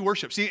 Where should we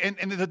worship? See,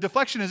 and the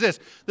deflection is this.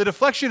 The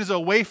deflection is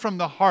away from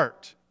the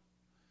heart.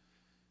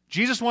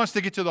 Jesus wants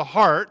to get to the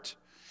heart.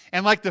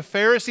 And like the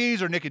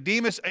Pharisees or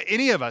Nicodemus,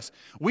 any of us,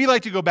 we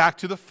like to go back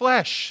to the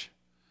flesh.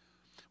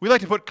 We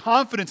like to put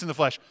confidence in the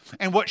flesh.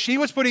 And what she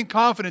was putting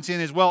confidence in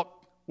is, well,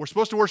 we're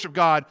supposed to worship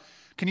God.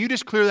 Can you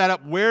just clear that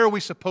up? Where are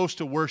we supposed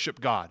to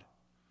worship God?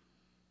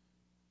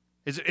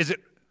 Is it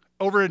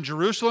over in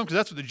Jerusalem? Because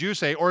that's what the Jews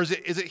say. Or is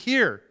it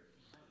here?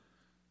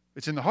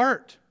 It's in the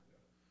heart.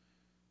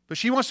 But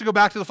she wants to go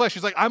back to the flesh.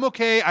 She's like, I'm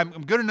okay.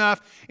 I'm good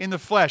enough in the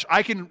flesh.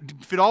 I can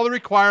fit all the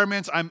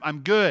requirements.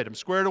 I'm good. I'm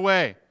squared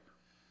away.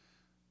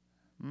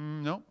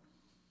 No.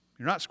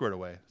 You're not squared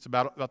away. It's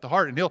about the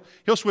heart. And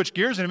he'll switch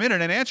gears in a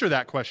minute and answer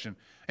that question.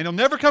 And he'll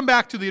never come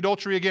back to the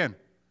adultery again.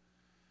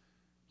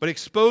 But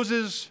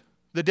exposes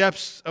the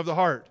depths of the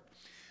heart.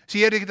 See,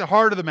 he had to get to the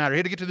heart of the matter. He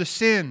had to get to the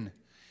sin.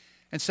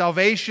 And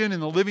salvation in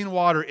the living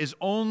water is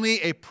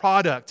only a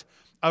product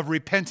of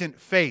repentant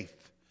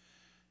faith.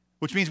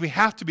 Which means we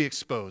have to be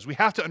exposed. We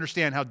have to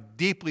understand how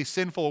deeply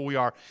sinful we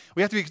are.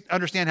 We have to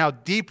understand how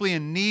deeply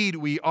in need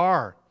we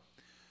are.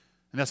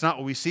 And that's not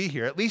what we see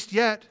here, at least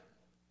yet.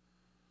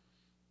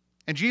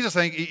 And Jesus,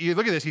 I think, you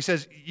look at this, he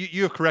says,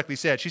 you have correctly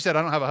said. She said,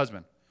 I don't have a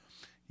husband.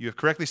 You have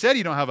correctly said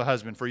you don't have a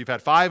husband, for you've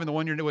had 5 and the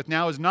one you're with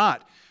now is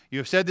not. You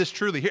have said this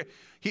truly.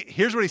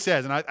 Here's what he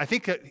says, and I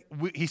think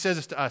he says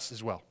this to us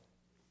as well.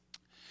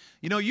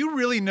 You know, you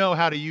really know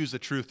how to use the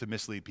truth to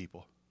mislead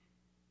people.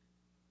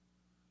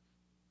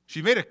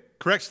 She made a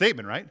correct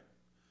statement, right?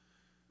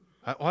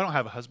 I don't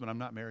have a husband. I'm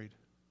not married.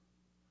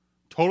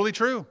 Totally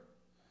true.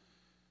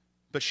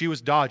 But she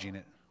was dodging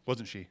it,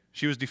 wasn't she?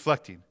 She was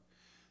deflecting.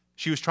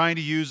 She was trying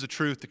to use the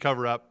truth to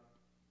cover up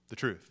the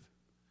truth.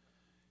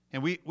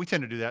 And we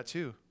tend to do that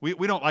too.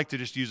 We don't like to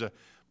just use a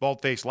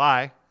bald-faced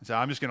lie and say,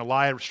 I'm just going to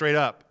lie straight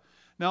up.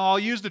 No, I'll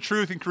use the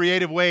truth in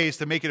creative ways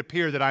to make it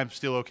appear that I'm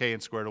still okay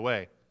and squared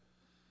away.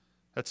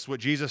 That's what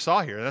Jesus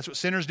saw here. That's what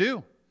sinners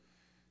do.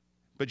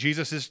 But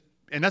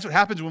and that's what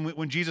happens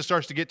when Jesus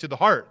starts to get to the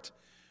heart.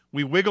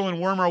 We wiggle and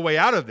worm our way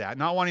out of that,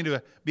 not wanting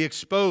to be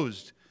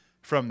exposed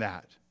from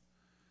that.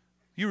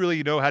 You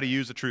really know how to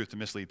use the truth to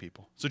mislead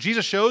people. So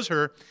Jesus shows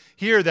her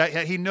here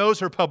that he knows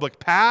her public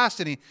past,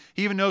 and he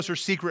even knows her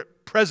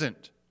secret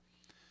present.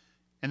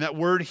 And that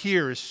word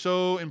here is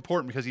so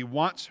important because he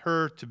wants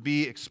her to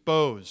be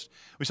exposed.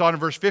 We saw it in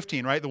verse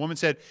 15, right? The woman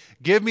said,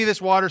 give me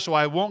this water so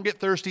I won't get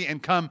thirsty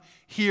and come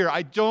here.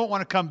 I don't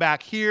want to come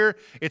back here.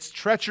 It's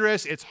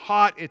treacherous. It's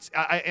hot.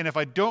 And if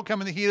I don't come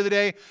in the heat of the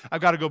day,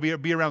 I've got to go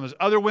be around those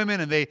other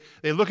women, and they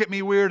look at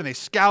me weird, and they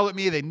scowl at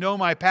me. They know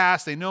my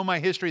past. They know my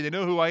history. They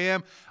know who I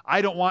am.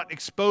 I don't want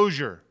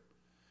exposure.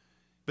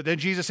 But then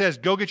Jesus says,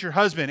 go get your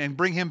husband and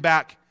bring him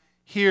back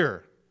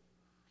here.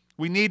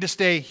 We need to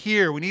stay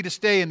here. We need to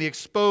stay in the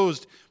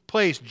exposed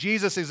place.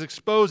 Jesus is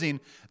exposing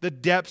the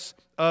depths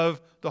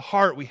of the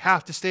heart. We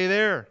have to stay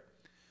there.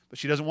 But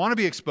she doesn't want to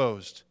be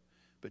exposed.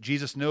 But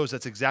Jesus knows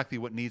that's exactly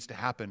what needs to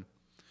happen.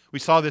 We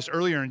saw this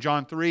earlier in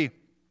John 3.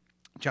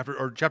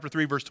 Chapter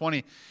 3, verse 20,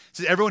 it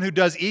says, everyone who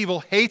does evil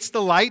hates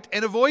the light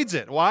and avoids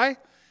it. Why?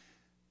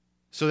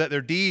 So that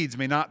their deeds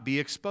may not be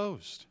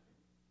exposed.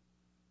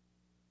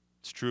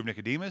 It's true of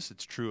Nicodemus.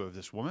 It's true of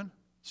this woman.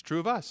 It's true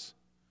of us.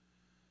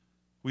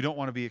 We don't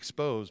want to be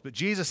exposed. But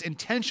Jesus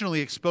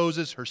intentionally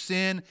exposes her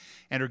sin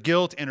and her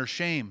guilt and her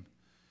shame.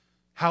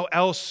 How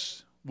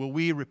else will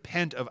we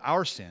repent of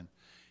our sin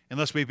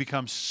unless we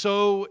become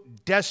so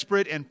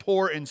desperate and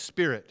poor in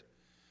spirit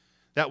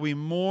that we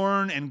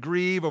mourn and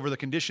grieve over the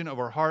condition of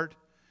our heart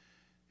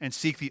and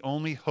seek the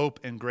only hope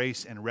and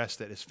grace and rest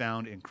that is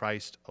found in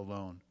Christ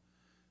alone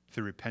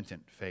through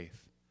repentant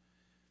faith?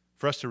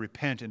 For us to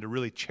repent and to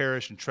really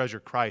cherish and treasure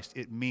Christ,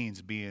 it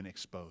means being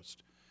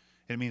exposed.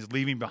 It means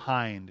leaving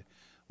behind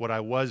what I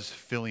was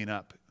filling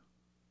up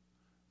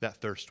that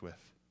thirst with.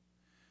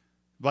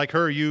 Like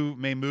her, you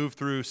may move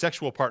through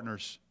sexual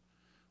partners,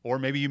 or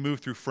maybe you move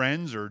through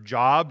friends or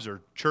jobs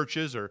or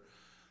churches or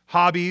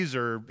hobbies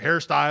or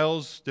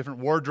hairstyles, different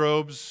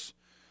wardrobes,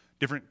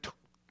 different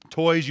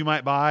toys you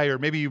might buy, or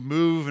maybe you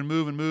move and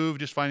move and move,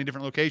 just finding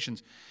different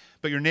locations.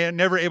 But you're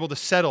never able to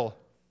settle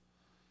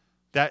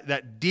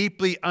that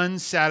deeply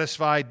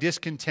unsatisfied,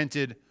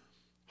 discontented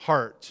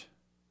heart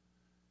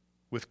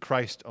with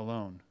Christ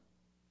alone.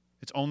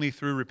 It's only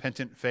through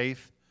repentant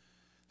faith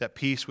that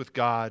peace with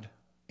God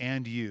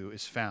and you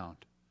is found.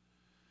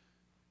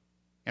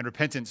 And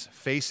repentance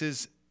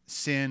faces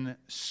sin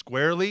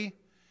squarely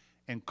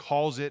and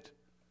calls it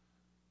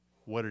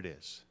what it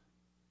is.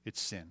 It's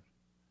sin.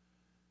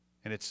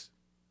 And it's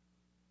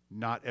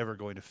not ever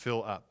going to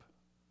fill up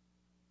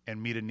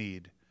and meet a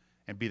need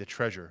and be the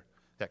treasure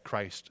that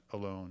Christ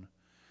alone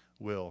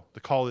will.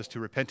 The call is to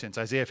repentance.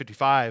 Isaiah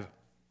 55,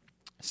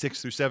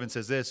 6 through 7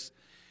 says this,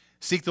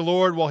 seek the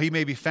Lord while he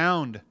may be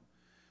found.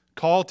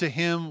 Call to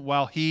him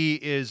while he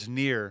is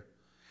near.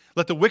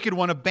 Let the wicked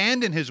one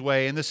abandon his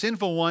way and the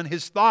sinful one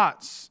his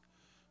thoughts.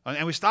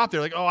 And we stop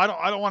there like, oh,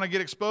 I don't want to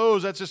get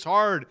exposed. That's just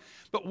hard.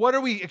 But what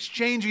are we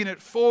exchanging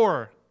it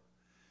for?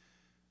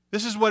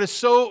 This is what is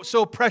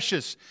so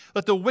precious.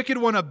 Let the wicked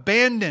one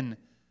abandon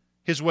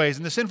his ways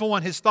and the sinful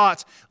one his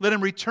thoughts. Let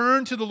him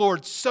return to the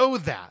Lord so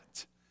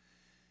that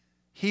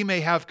he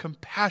may have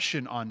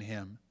compassion on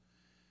him,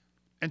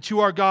 and to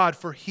our God,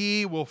 for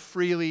he will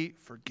freely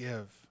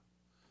forgive.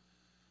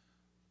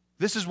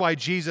 This is why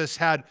Jesus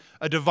had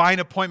a divine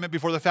appointment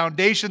before the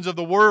foundations of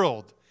the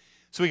world,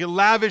 so he could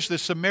lavish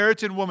this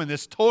Samaritan woman,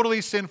 this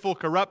totally sinful,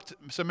 corrupt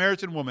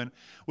Samaritan woman,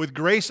 with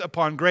grace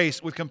upon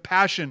grace, with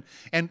compassion,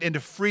 and to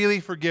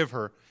freely forgive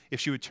her if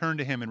she would turn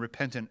to him in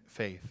repentant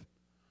faith.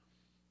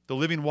 The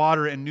living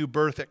water and new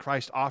birth that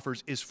Christ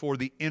offers is for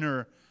the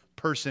inner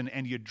person,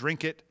 and you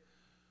drink it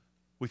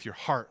with your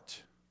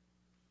heart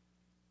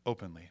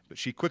openly. But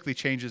she quickly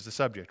changes the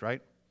subject,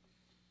 right?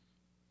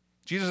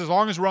 Jesus, as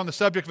long as we're on the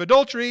subject of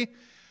adultery,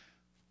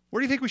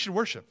 where do you think we should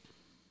worship?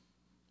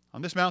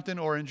 On this mountain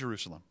or in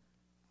Jerusalem?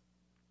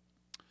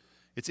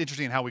 It's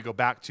interesting how we go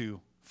back to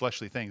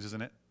fleshly things,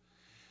 isn't it?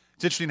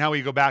 It's interesting how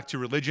we go back to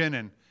religion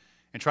and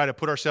try to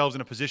put ourselves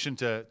in a position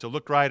to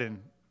look right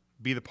and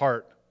be the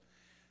part.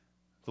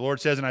 The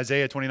Lord says in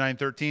Isaiah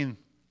 29:13,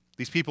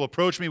 these people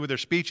approach me with their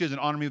speeches and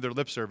honor me with their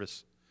lip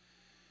service,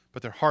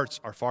 but their hearts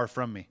are far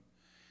from me,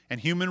 and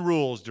human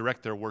rules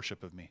direct their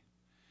worship of me.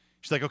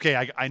 She's like,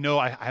 okay, I know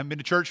I haven't been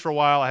to church for a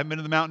while. I haven't been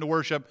to the mountain to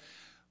worship.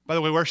 By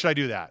the way, where should I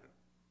do that?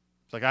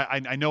 It's like,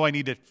 I know I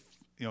need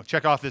to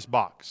check off this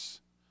box.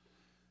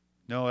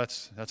 No,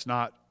 that's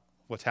not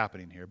what's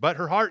happening here. But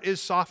her heart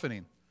is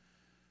softening.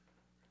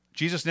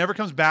 Jesus never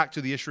comes back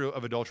to the issue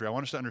of adultery. I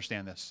want us to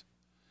understand this.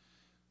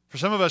 For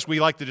some of us, we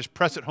like to just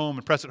press it home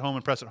and press it home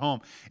and press it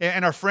home.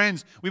 And our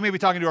friends, we may be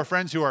talking to our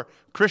friends who are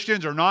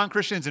Christians or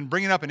non-Christians and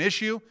bringing up an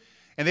issue,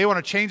 and they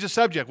want to change the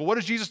subject. Well, what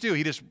does Jesus do?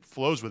 He just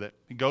flows with it.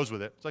 He goes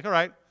with it. It's like, all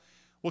right,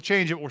 we'll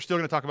change it, but we're still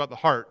going to talk about the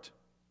heart.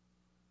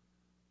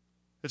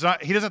 He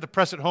doesn't have to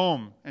press it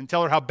home and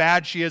tell her how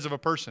bad she is of a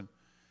person,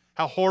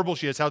 how horrible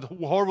she is, how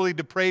horribly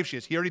depraved she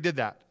is. He already did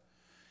that.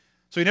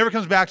 So he never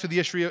comes back to the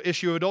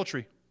issue of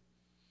adultery.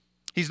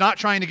 He's not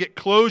trying to get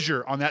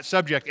closure on that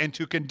subject and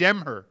to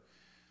condemn her.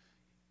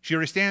 She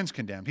already stands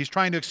condemned. He's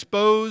trying to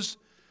expose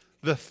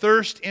the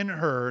thirst in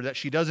her that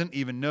she doesn't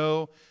even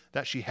know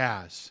that she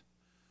has.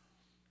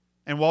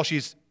 And while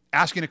she's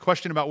asking a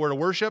question about where to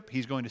worship,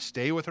 he's going to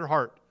stay with her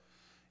heart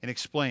and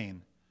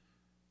explain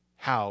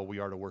how we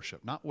are to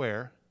worship. Not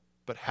where,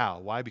 but how.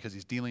 Why? Because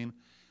he's dealing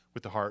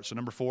with the heart. So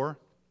number 4,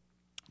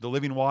 the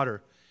living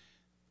water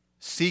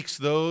seeks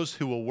those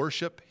who will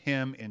worship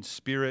him in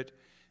spirit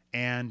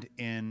and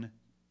in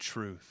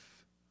truth.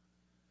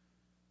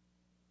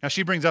 Now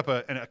she brings up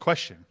a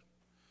question.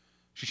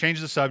 She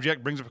changes the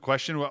subject, brings up a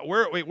question.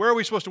 Where are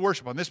we supposed to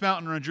worship? On this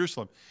mountain or in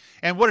Jerusalem?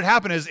 And what had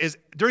happened is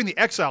during the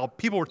exile,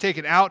 people were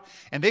taken out,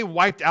 and they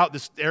wiped out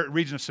this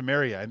region of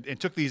Samaria and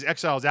took these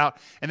exiles out.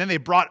 And then they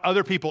brought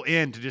other people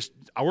in to just,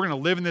 we're going to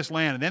live in this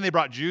land. And then they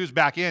brought Jews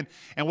back in.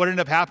 And what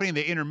ended up happening,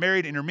 they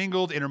intermarried,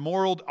 intermingled,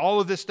 intermoraled,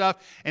 all of this stuff.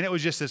 And it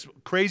was just this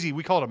crazy,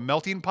 we call it a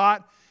melting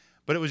pot,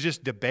 but it was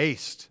just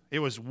debased. It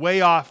was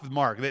way off the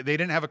mark. They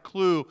didn't have a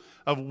clue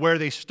of where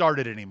they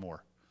started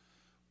anymore.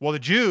 Well, the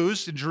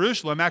Jews in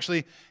Jerusalem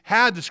actually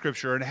had the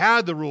Scripture and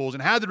had the rules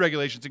and had the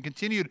regulations and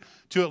continued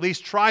to at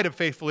least try to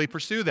faithfully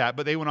pursue that,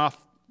 but they went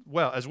off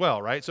as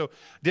well, right? So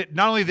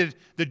not only did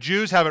the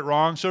Jews have it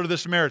wrong, so did the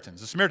Samaritans.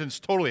 The Samaritans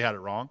totally had it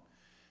wrong,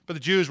 but the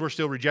Jews were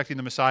still rejecting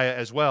the Messiah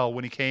as well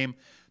when he came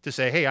to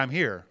say, hey, I'm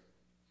here.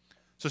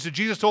 So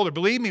Jesus told her,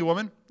 believe me,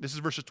 woman, this is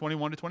verses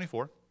 21 to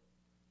 24.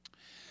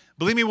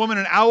 Believe me, woman,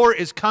 an hour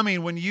is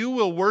coming when you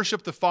will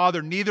worship the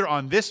Father neither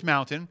on this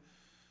mountain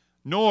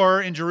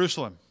nor in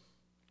Jerusalem.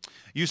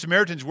 You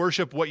Samaritans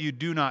worship what you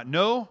do not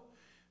know.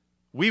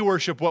 We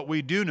worship what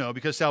we do know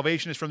because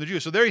salvation is from the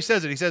Jews. So there he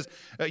says it. He says,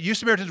 you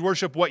Samaritans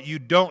worship what you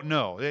don't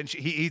know. And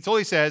he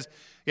totally says,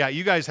 yeah,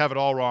 you guys have it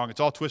all wrong. It's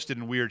all twisted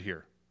and weird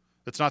here.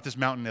 It's not this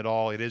mountain at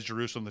all. It is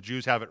Jerusalem. The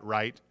Jews have it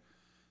right.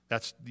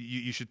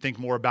 You should think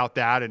more about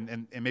that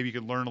and maybe you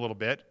could learn a little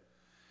bit.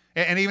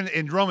 And even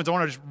in Romans, I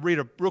want to just read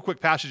a real quick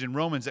passage in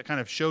Romans that kind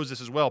of shows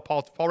this as well.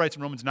 Paul writes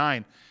in Romans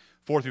 9,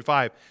 4 through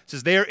 5. It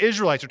says, they are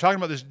Israelites. They're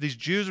talking about these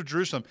Jews of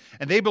Jerusalem.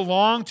 And they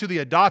belong to the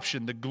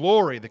adoption, the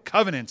glory, the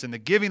covenants, and the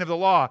giving of the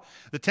law,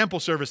 the temple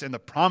service, and the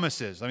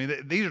promises. I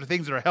mean, these are the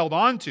things that are held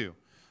on to.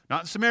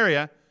 Not in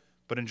Samaria,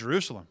 but in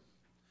Jerusalem.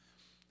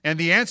 And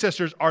the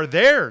ancestors are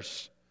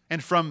theirs.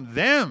 And from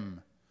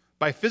them,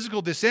 by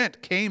physical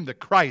descent, came the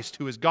Christ,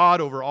 who is God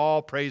over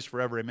all, praised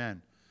forever.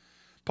 Amen.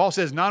 Paul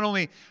says not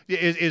only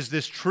is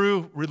this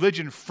true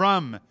religion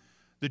from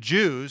the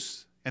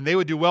Jews, and they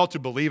would do well to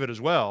believe it as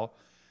well,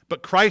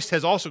 but Christ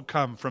has also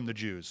come from the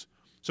Jews.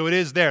 So it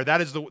is there.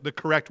 That is the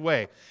correct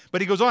way.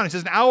 But he goes on. He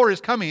says, an hour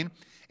is coming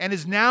and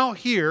is now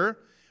here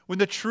when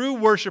the true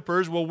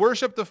worshipers will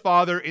worship the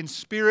Father in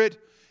spirit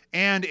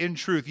and in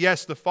truth.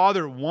 Yes, the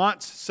Father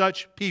wants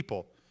such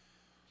people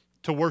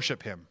to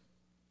worship him.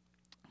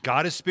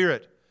 God is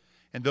spirit,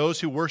 and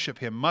those who worship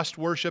him must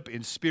worship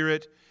in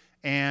spirit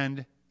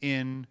and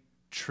in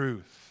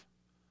truth.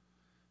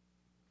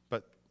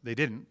 But they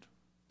didn't.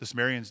 The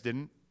Samaritans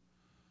didn't,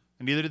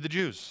 and neither did the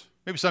Jews.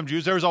 Maybe some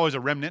Jews, there was always a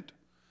remnant.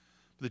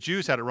 The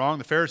Jews had it wrong.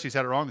 The Pharisees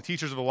had it wrong. The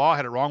teachers of the law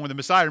had it wrong with the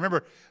Messiah.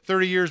 Remember,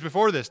 30 years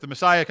before this, the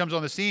Messiah comes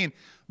on the scene,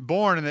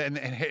 born, and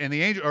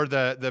the angel or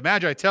the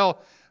Magi tell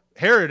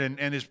Herod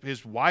and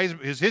his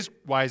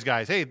wise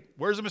guys, hey,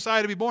 where's the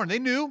Messiah to be born? They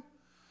knew.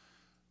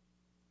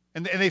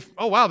 And they,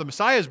 oh wow, the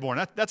Messiah is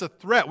born. That's a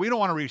threat. We don't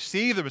want to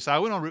receive the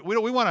Messiah. We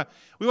want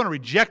to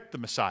reject the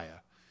Messiah.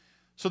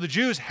 So the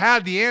Jews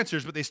had the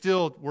answers, but they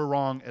still were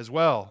wrong as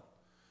well.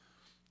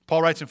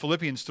 Paul writes in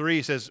Philippians 3,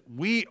 he says,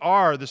 we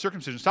are the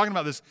circumcision. He's talking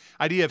about this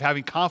idea of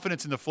having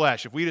confidence in the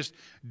flesh. If we just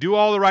do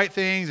all the right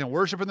things and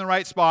worship in the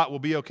right spot, we'll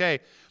be okay.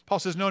 Paul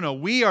says, no,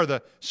 we are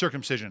the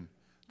circumcision,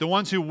 the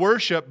ones who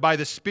worship by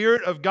the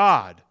Spirit of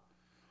God.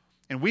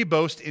 And we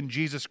boast in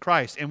Jesus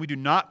Christ, and we do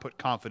not put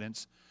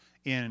confidence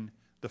in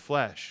the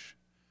flesh.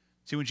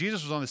 See, when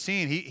Jesus was on the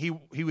scene,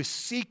 he was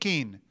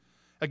seeking.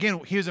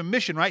 Again, he was a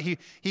mission, right?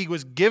 He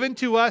was given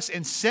to us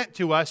and sent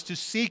to us to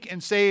seek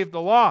and save the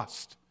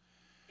lost.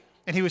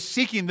 And he was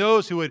seeking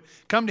those who would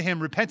come to him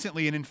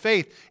repentantly and in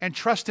faith and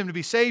trust him to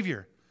be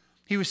Savior.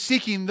 He was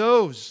seeking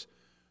those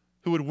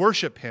who would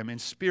worship him in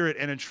spirit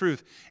and in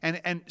truth.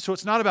 And so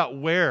it's not about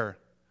where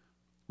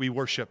we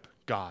worship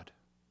God.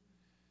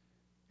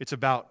 It's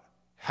about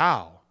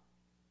how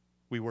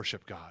we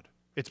worship God.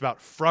 It's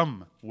about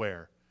from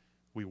where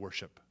we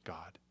worship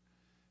God.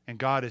 And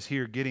God is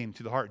here getting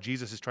to the heart.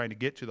 Jesus is trying to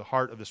get to the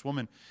heart of this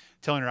woman,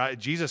 telling her,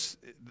 Jesus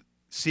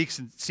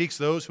seeks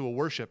those who will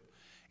worship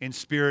in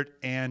spirit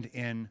and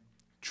in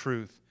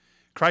truth.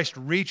 Christ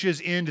reaches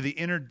into the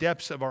inner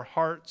depths of our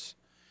hearts,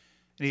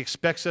 and he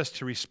expects us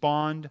to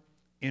respond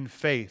in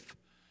faith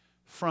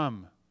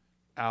from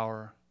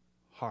our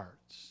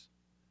hearts.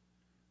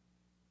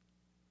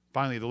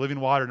 Finally, the living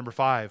water, number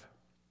 5.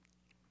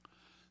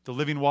 The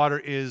living water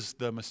is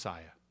the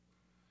Messiah.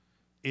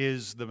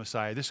 Is the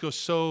Messiah. This goes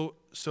so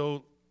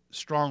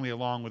strongly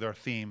along with our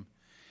theme.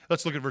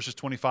 Let's look at verses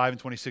 25 and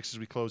 26 as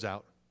we close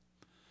out.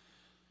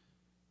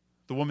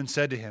 The woman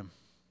said to him,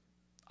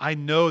 I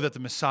know that the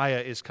Messiah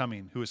is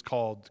coming, who is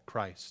called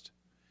Christ.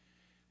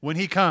 When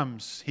he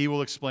comes, he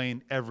will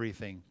explain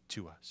everything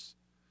to us.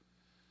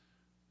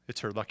 It's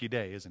her lucky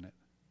day, isn't it?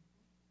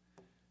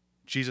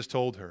 Jesus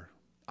told her,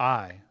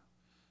 I,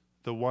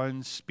 the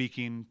one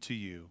speaking to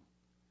you,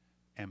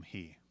 am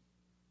he.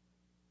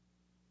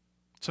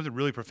 Something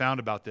really profound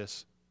about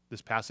this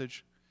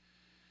passage.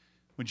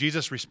 When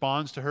Jesus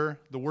responds to her,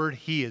 the word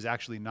he is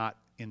actually not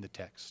in the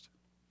text.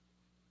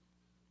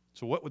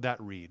 So what would that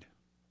read?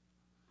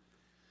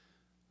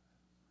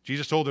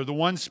 Jesus told her, the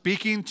one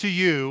speaking to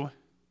you,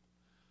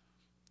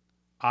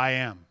 I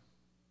am.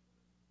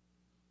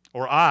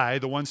 Or I,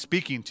 the one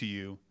speaking to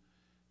you,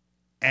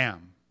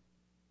 am.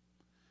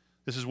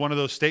 This is one of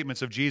those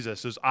statements of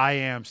Jesus, those I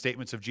am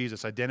statements of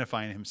Jesus,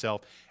 identifying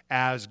himself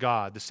as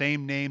God. The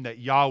same name that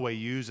Yahweh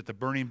used at the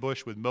burning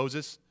bush with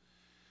Moses.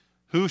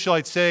 Who shall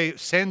I say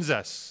sends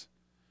us?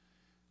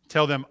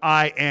 Tell them,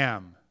 I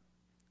am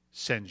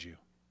sends you.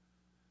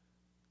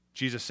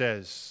 Jesus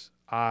says,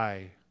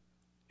 I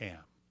am.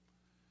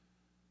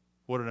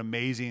 What an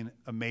amazing,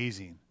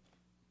 amazing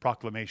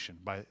proclamation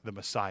by the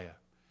Messiah.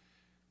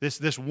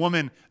 This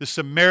woman, the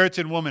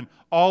Samaritan woman,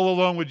 all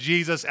alone with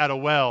Jesus at a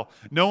well.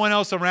 No one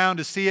else around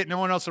to see it, no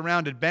one else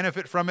around to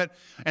benefit from it.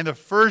 And the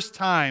first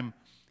time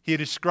he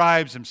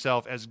describes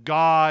himself as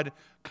God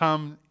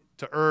come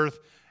to earth,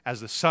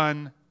 as the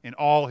Son in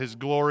all his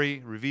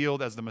glory,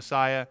 revealed as the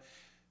Messiah,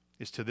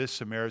 is to this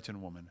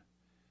Samaritan woman.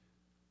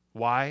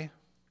 Why?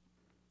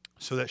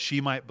 So that she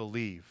might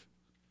believe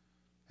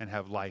and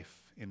have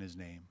life in his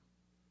name.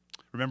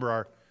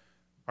 Remember,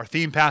 our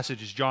theme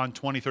passage is John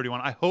 20:31.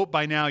 I hope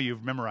by now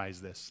you've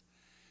memorized this,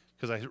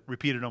 because I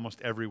repeat it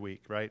almost every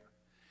week, right?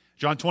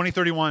 John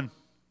 20:31.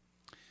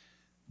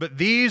 But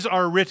these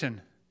are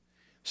written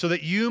so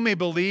that you may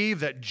believe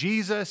that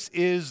Jesus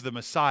is the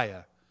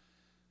Messiah,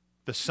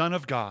 the Son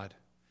of God,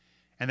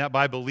 and that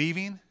by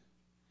believing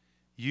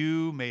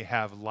you may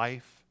have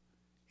life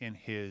in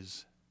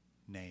his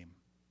name.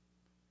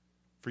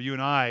 For you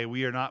and I,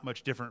 we are not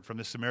much different from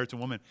this Samaritan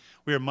woman.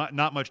 We are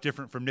not much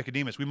different from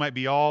Nicodemus. We might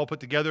be all put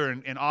together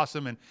and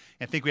awesome and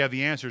think we have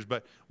the answers,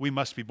 but we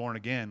must be born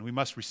again. We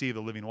must receive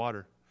the living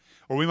water.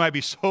 Or we might be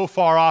so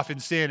far off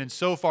in sin and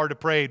so far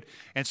depraved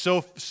and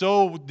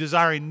so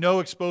desiring no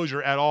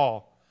exposure at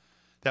all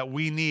that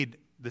we need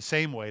the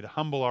same way to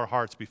humble our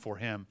hearts before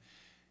him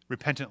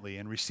repentantly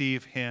and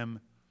receive him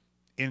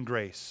in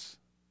grace,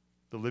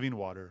 the living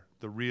water,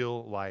 the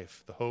real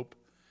life, the hope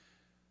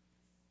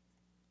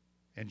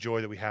and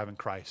joy that we have in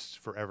Christ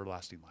for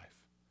everlasting life.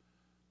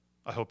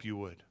 I hope you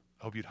would.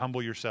 I hope you'd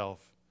humble yourself.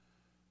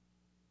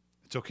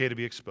 It's okay to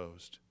be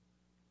exposed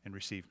and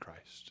receive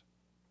Christ.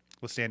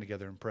 Let's stand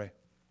together and pray.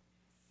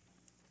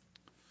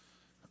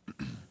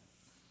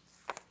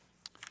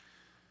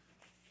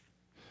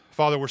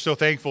 Father, we're so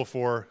thankful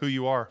for who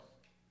you are.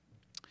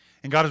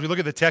 And God, as we look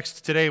at the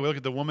text today, we look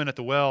at the woman at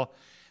the well,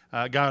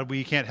 God,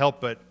 we can't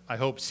help but, I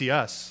hope, see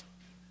us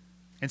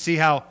and see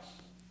how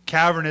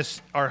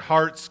cavernous our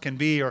hearts can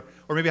be, or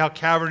maybe how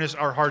cavernous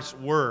our hearts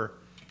were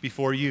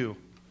before you.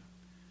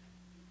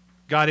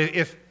 God,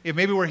 if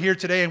maybe we're here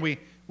today and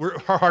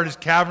our heart is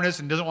cavernous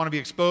and doesn't want to be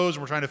exposed,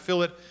 and we're trying to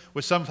fill it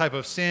with some type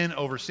of sin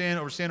over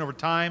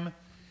time,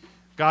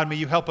 God, may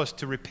you help us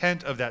to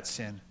repent of that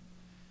sin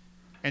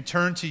and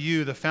turn to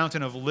you, the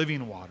fountain of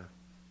living water,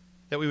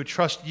 that we would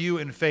trust you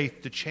in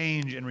faith to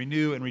change and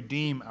renew and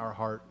redeem our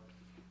heart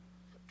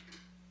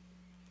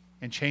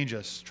and change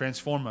us,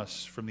 transform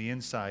us from the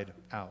inside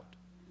out.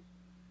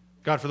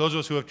 God, for those of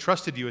us who have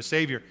trusted you as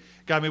Savior,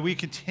 God, may we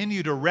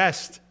continue to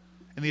rest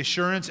in the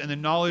assurance and the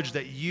knowledge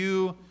that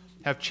you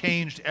have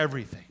changed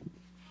everything,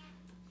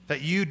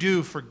 that you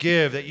do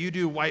forgive, that you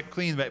do wipe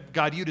clean, that,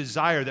 God, you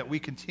desire that we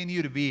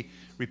continue to be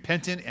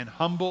repentant and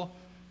humble,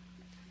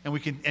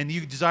 and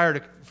you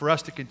desire for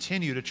us to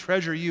continue to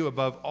treasure you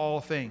above all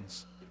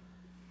things.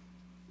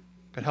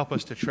 God, help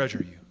us to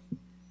treasure you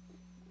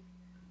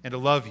and to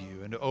love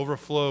you and to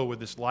overflow with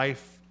this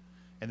life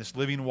and this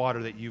living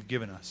water that you've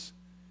given us,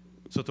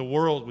 so that the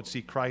world would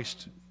see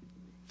Christ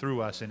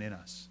through us and in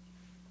us.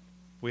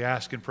 We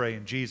ask and pray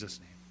in Jesus'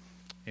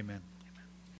 name. Amen.